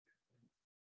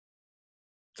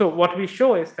 So what we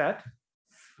show is that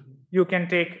you can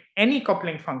take any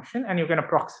coupling function and you can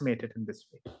approximate it in this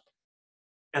way.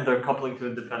 And they're coupling to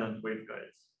independent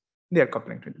waveguides. They are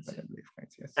coupling to independent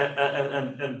waveguides, yes.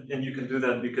 And you can do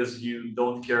that because you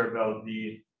don't care about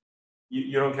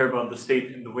you don't care about the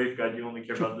state in the waveguide. You only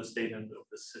care about the state of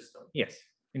the system. Yes,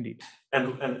 indeed.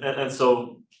 And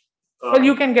so. Well,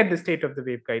 you can get the state of the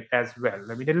waveguide as well.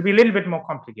 I mean, it'll be a little bit more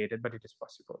complicated, but it is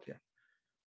possible. Yeah.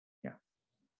 Yeah.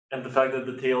 And the fact that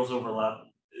the tails overlap,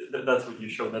 that's what you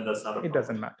showed. That's not a problem. It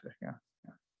doesn't matter. Yeah.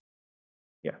 Yeah.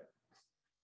 Yeah.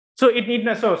 So it need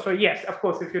not. So yes, of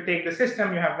course, if you take the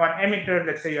system, you have one emitter.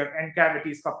 Let's say you have n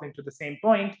cavities coupling to the same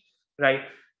point, right?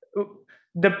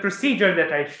 The procedure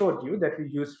that I showed you that we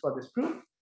used for this proof,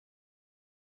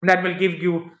 that will give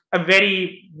you a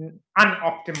very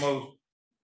unoptimal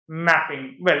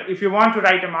mapping. Well, if you want to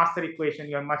write a master equation,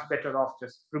 you're much better off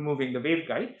just removing the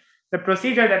waveguide. The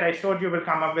procedure that I showed you will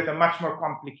come up with a much more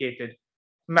complicated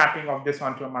mapping of this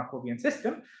onto a Markovian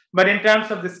system. But in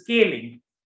terms of the scaling,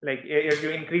 like if you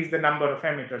increase the number of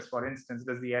emitters, for instance,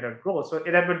 does the error grow? So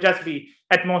that would just be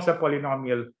at most a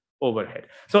polynomial overhead.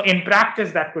 So in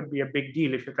practice, that could be a big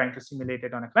deal if you're trying to simulate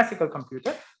it on a classical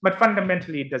computer, but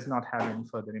fundamentally, it does not have any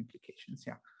further implications.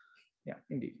 Yeah, yeah,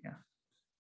 indeed, yeah.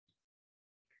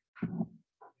 Any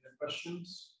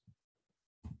questions?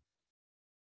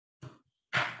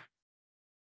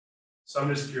 So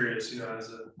I'm just curious, as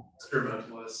an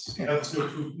experimentalist, you have this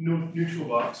new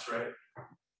toolbox, right?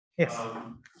 Yes.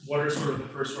 What are sort of the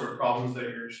first sort of problems that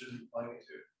you're interested in applying it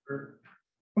to?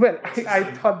 Well, I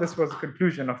thought this was the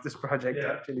conclusion of this project,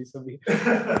 actually. So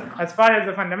as far as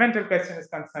the fundamental question is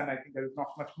concerned, I think there is not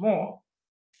much more.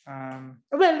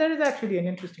 Well, there is actually an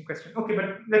interesting question. Okay,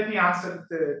 but let me answer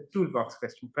the toolbox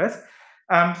question first.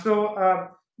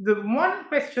 The one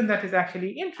question that is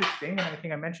actually interesting, and I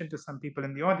think I mentioned to some people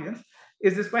in the audience,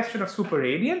 is this question of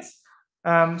superradiance.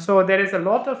 So there is a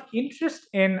lot of interest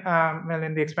in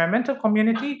the experimental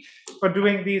community for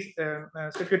doing these.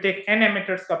 So if you take n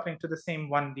emitters coupling to the same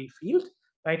 1D field,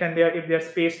 right, and if they're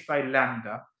spaced by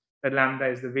lambda, the lambda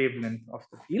is the wavelength of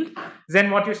the field, then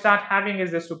what you start having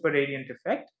is a superradiant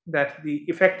effect, that the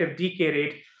effective decay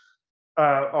rate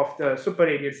of the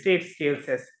superradiant state scales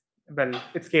as, well,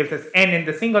 it scales as n in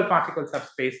the single particle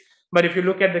subspace. But if you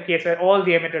look at the case where all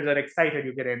the emitters are excited,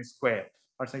 you get n squared.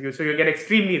 So you get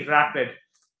extremely rapid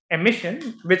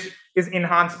emission, which is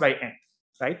enhanced by n,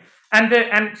 right?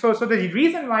 So the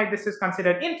reason why this is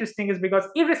considered interesting is because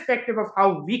irrespective of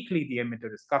how weakly the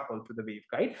emitter is coupled to the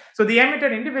waveguide, so the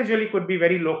emitter individually could be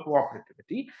very low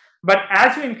cooperativity, but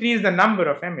as you increase the number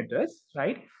of emitters,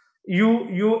 right,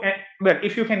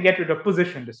 if you can get rid of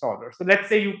position disorder. So let's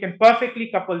say you can perfectly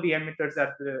couple the emitters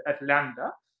at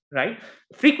lambda, right?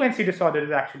 Frequency disorder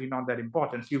is actually not that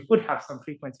important. So you could have some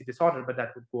frequency disorder, but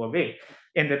that would go away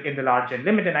in the large N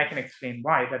limit, and I can explain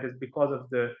why. That is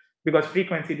because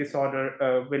frequency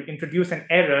disorder will introduce an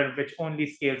error which only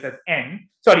scales as n.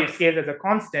 Sorry, it scales as a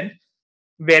constant,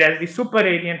 whereas the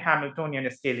super-radiant Hamiltonian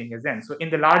is scaling as n. So in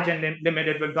the large N limit,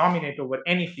 it will dominate over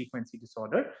any frequency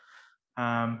disorder.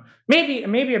 Maybe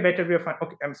a better way of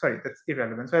okay, I'm sorry, that's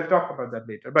irrelevant. So I'll talk about that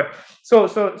later. But so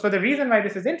the reason why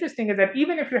this is interesting is that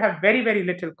even if you have very, very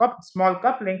little small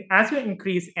coupling, as you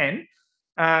increase n,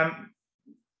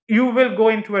 you will go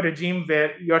into a regime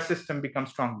where your system becomes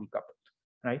strongly coupled,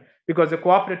 right? Because the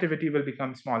cooperativity will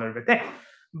become smaller with n.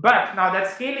 But now that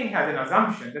scaling has an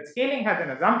assumption. That scaling has an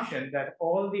assumption that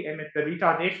all the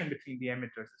retardation between the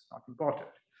emitters is not important.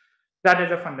 That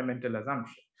is a fundamental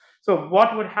assumption. So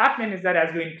what would happen is that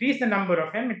as you increase the number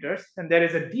of emitters, then there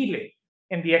is a delay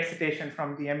in the excitation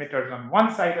from the emitters on one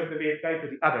side of the waveguide to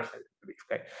the other side of the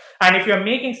waveguide. And if you're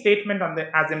making statement on the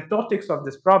asymptotics of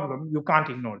this problem, you can't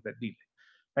ignore that delay.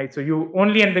 Right, so you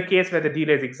only in the case where the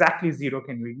delay is exactly 0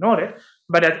 can you ignore it.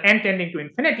 But as n tending to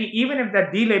infinity, even if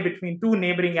that delay between two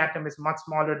neighboring atoms is much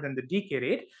smaller than the decay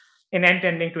rate, in n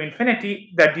tending to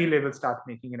infinity, that delay will start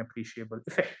making an appreciable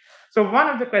effect. So one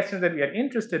of the questions that we are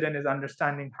interested in is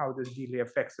understanding how this delay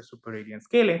affects the superradiance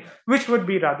scaling, which would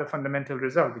be rather fundamental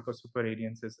result because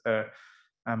superradiance is a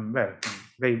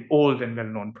very old and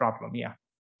well-known problem. Yeah.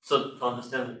 So to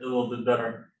understand it a little bit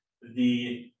better,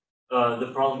 the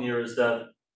problem here is that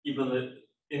even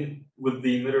with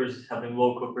the emitters having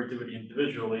low cooperativity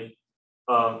individually,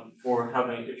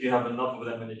 if you have enough of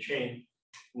them in a chain,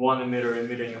 one emitter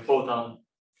emitting a photon,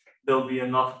 there'll be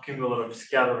enough cumulative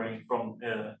scattering from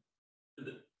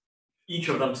each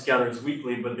of them scatters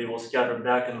weakly, but they will scatter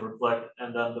back and reflect,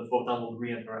 and then the photon will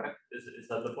re-interact. Is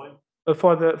that the point?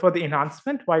 For the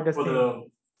enhancement, why does for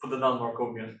the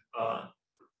non-Markovian?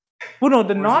 No,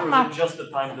 the non-Mark just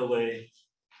the time delay.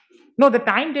 No, the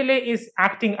time delay is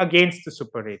acting against the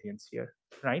superradiance here,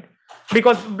 right?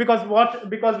 Because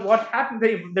what happens,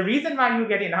 the reason why you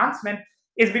get enhancement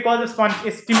is because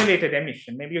of stimulated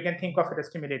emission. Maybe you can think of it as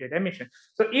stimulated emission.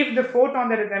 So if the photon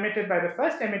that is emitted by the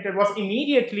first emitter was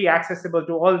immediately accessible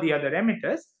to all the other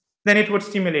emitters, then it would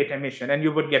stimulate emission and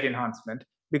you would get enhancement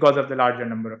because of the larger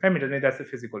number of emitters. I mean, that's the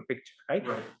physical picture, right?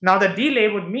 Now the delay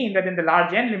would mean that in the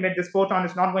large N limit, this photon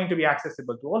is not going to be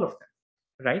accessible to all of them,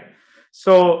 right?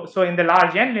 So in the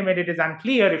large N limit, it is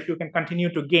unclear if you can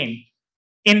continue to gain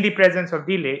in the presence of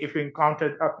delay, if you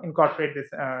incorporate this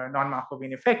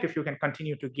non-Markovian effect, if you can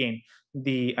continue to gain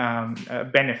the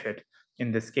benefit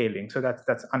in the scaling. So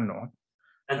that's unknown.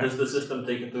 And does the system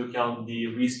take into account the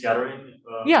rescattering?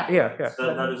 Yeah.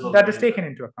 That is taken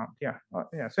into account. Yeah.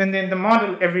 So in the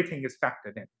model, everything is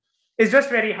factored in. It's just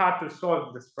very hard to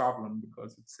solve this problem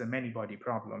because it's a many-body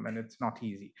problem and it's not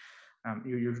easy.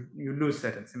 You lose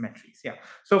certain symmetries. Yeah.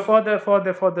 So for the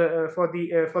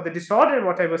disorder,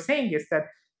 what I was saying is that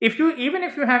even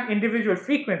if you have individual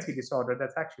frequency disorder,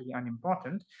 that's actually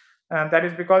unimportant. That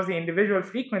is because the individual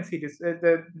frequency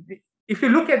if you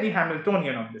look at the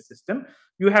Hamiltonian of the system,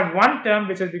 you have one term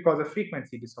which is because of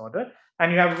frequency disorder,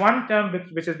 and you have one term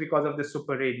which is because of the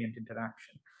superradiant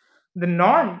interaction.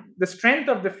 The strength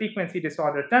of the frequency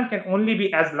disorder term can only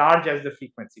be as large as the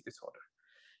frequency disorder,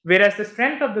 whereas the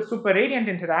strength of the superradiant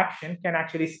interaction can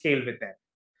actually scale with them.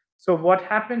 So what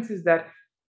happens is that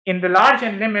in the large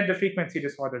N limit, the frequency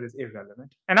disorder is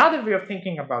irrelevant. Another way of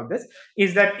thinking about this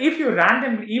is that if you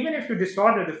even if you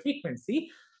disorder the frequency,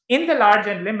 in the large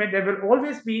N limit, there will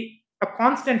always be a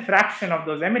constant fraction of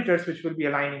those emitters which will be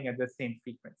aligning at the same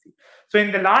frequency. So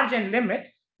in the large N limit,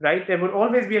 right, there will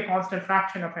always be a constant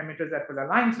fraction of emitters that will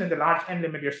align. So in the large N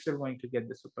limit, you're still going to get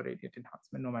the superradiant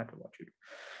enhancement no matter what you do.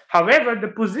 However, the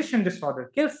position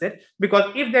disorder kills it,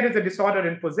 because if there is a disorder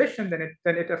in position, then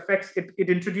it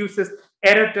introduces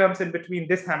error terms in between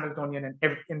this Hamiltonian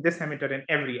and in this emitter and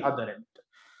every other emitter.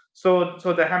 So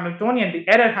the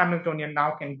error Hamiltonian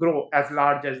now can grow as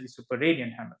large as the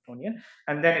superradiant Hamiltonian,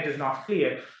 and then it is not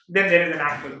clear. Then there is an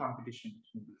actual competition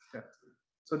between these terms.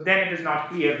 So then it is not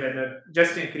clear whether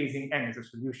just increasing n is a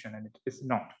solution, and it is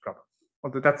not probable.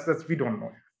 Although that's we don't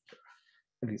know.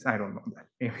 At least I don't know that.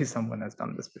 Maybe someone has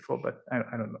done this before, but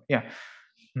I don't know. Yeah.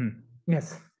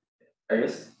 Yes. I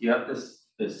guess you have this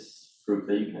proof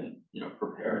that you can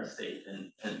prepare a state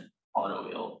in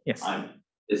auto-wheel. Yes.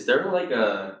 Is there like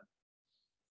a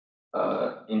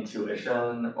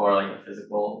intuition or like a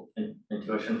physical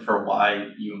intuition for why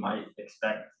you might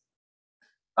expect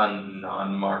a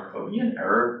non-Markovian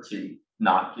error to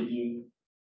not give you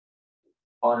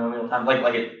auto-wheel time?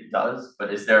 Like it does,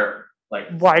 but is there like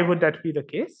why would that be the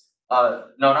case? No,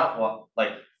 not what.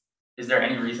 Like, is there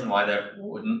any reason why that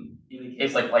wouldn't be the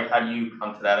case? Like how do you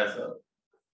come to that as a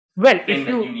Well, thing if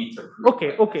that you, you need to prove? okay,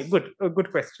 like okay, this? good, a good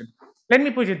question. Let me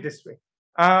put it this way.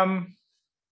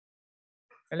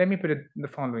 Let me put it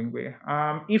the following way.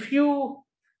 If you,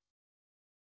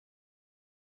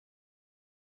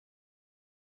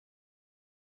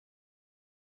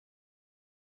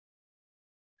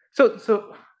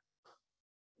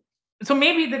 so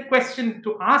maybe the question to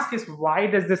ask is, why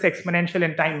does this exponential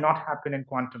in time not happen in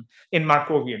quantum, in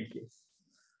Markovian case?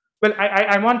 Well,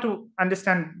 I want to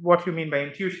understand what you mean by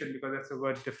intuition, because that's a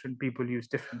word different people use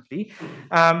differently.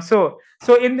 So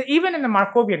even in the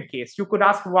Markovian case, you could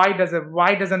ask why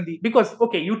doesn't the, because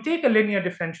okay, you take a linear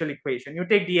differential equation, you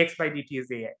take dx by dt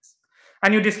is ax, and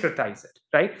you discretize it,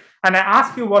 right? And I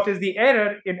ask you what is the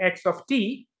error in x of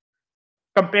t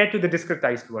compared to the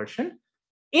discretized version.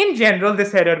 In general,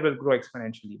 this error will grow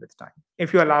exponentially with time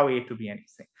if you allow A to be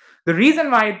anything. The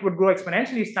reason why it would grow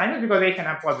exponentially with time is because A can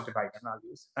have positive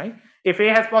eigenvalues, right? If A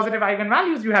has positive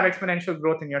eigenvalues, you have exponential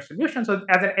growth in your solution. So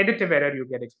as an additive error, you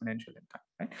get exponential in time,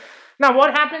 right? Now,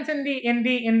 what happens in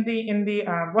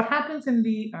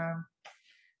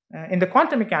the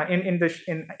quantum mechanics,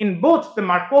 in both the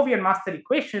Markovian master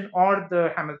equation or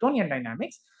the Hamiltonian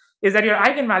dynamics, is that your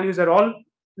eigenvalues are all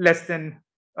less than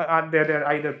they're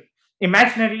either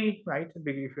imaginary, right?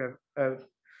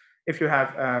 If you have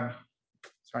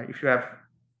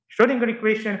Schrodinger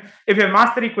equation, if you have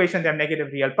master equation, they have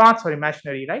negative real parts or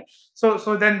imaginary, right?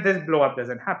 So then this blow up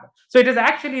doesn't happen. So it is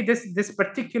actually this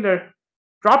particular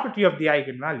property of the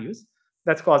eigenvalues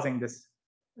that's causing this,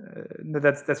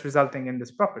 that's resulting in this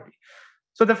property.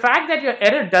 So the fact that your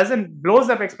error blows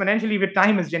up exponentially with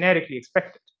time is generically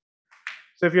expected.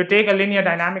 So if you take a linear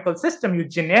dynamical system, you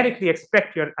generically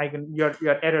expect your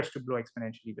errors to blow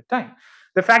exponentially with time.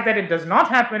 The fact that it does not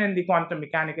happen in the quantum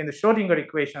mechanic, in the Schrodinger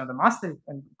equation or the master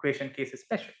equation case is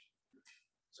special.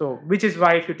 So which is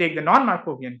why if you take the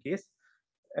non-Markovian case,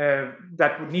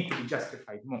 that would need to be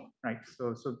justified more, right?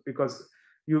 So because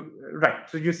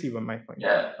so you see what my point is.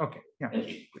 Yeah. Okay. Yeah. Thank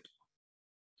you.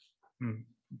 Any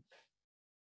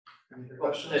other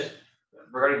Well, questions?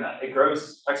 regarding that, it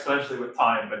grows exponentially with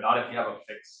time, but not if you have a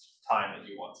fixed time that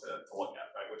you want to look at,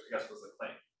 right? Which I guess was the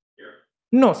claim here.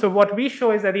 No, so what we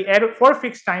show is that the error for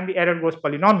fixed time, the error grows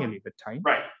polynomially with time,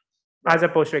 Right. as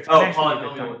opposed to Oh, exponentially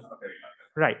with time. polynomial. Okay.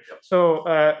 Right. Yep. So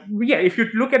yeah, if you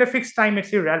look at a fixed time,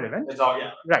 it's irrelevant. It's all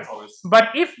yeah. Right. It's always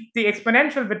But if the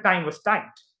exponential with time was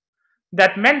tight,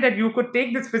 that meant that you could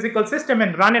take this physical system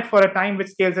and run it for a time which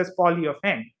scales as poly of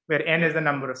n, where n is the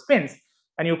number of spins,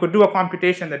 and you could do a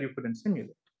computation that you couldn't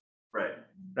simulate. right.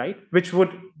 Right, which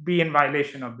would be in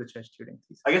violation of the Church-Turing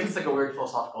thesis. I guess it's like a weird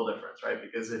philosophical difference, right?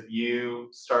 Because if you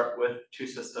start with two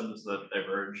systems that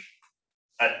diverge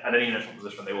at any initial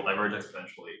position, they will diverge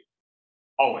exponentially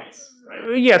always,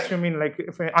 right? Yes, you mean like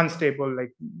if unstable,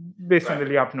 like based on the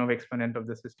Right. Lyapunov exponent of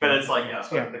the system. But it's like, yeah,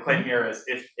 so Yeah. the claim here is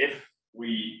if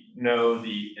we know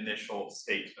the initial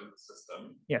state of the system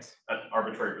Yes, at an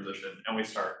arbitrary position, and we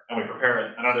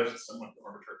prepare another system with the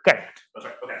arbitrary. correct. That's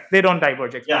right. Okay. They don't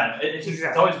diverge. Yeah, it's just, Exactly.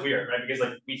 it's always weird, right? Because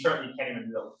like we certainly can't even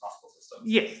do that with possible systems.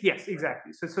 Yes,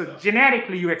 exactly. So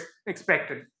generically, you expect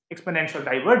an exponential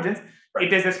divergence. Right.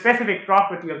 It is a specific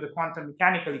property of the quantum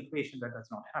mechanical equation that does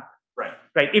not happen. Right.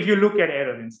 Right. If you look at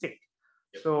error in state.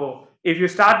 Yep. So if you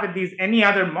start with any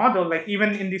other model, like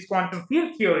even in these quantum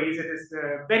field theories, it is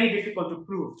very difficult to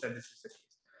prove that this is the case.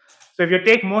 So if you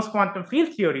take most quantum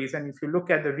field theories, and if you look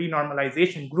at the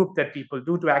renormalization group that people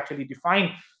do to actually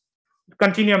define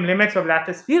continuum limits of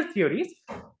lattice field theories,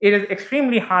 it is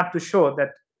extremely hard to show that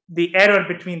the error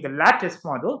between the lattice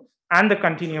model and the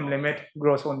continuum limit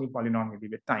grows only polynomially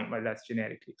with time, while that's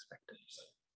generically expected.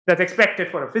 That's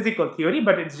expected for a physical theory,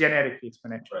 but it's generically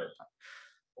exponential.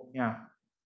 Right. Yeah.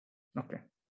 Okay.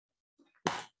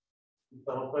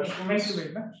 Final question? Thank you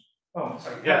very much. Oh,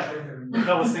 sorry. Yeah.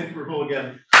 That was thank you, Rahul,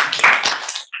 again.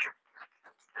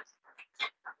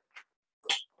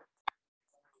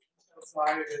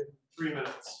 Slide in 3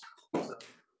 minutes. So.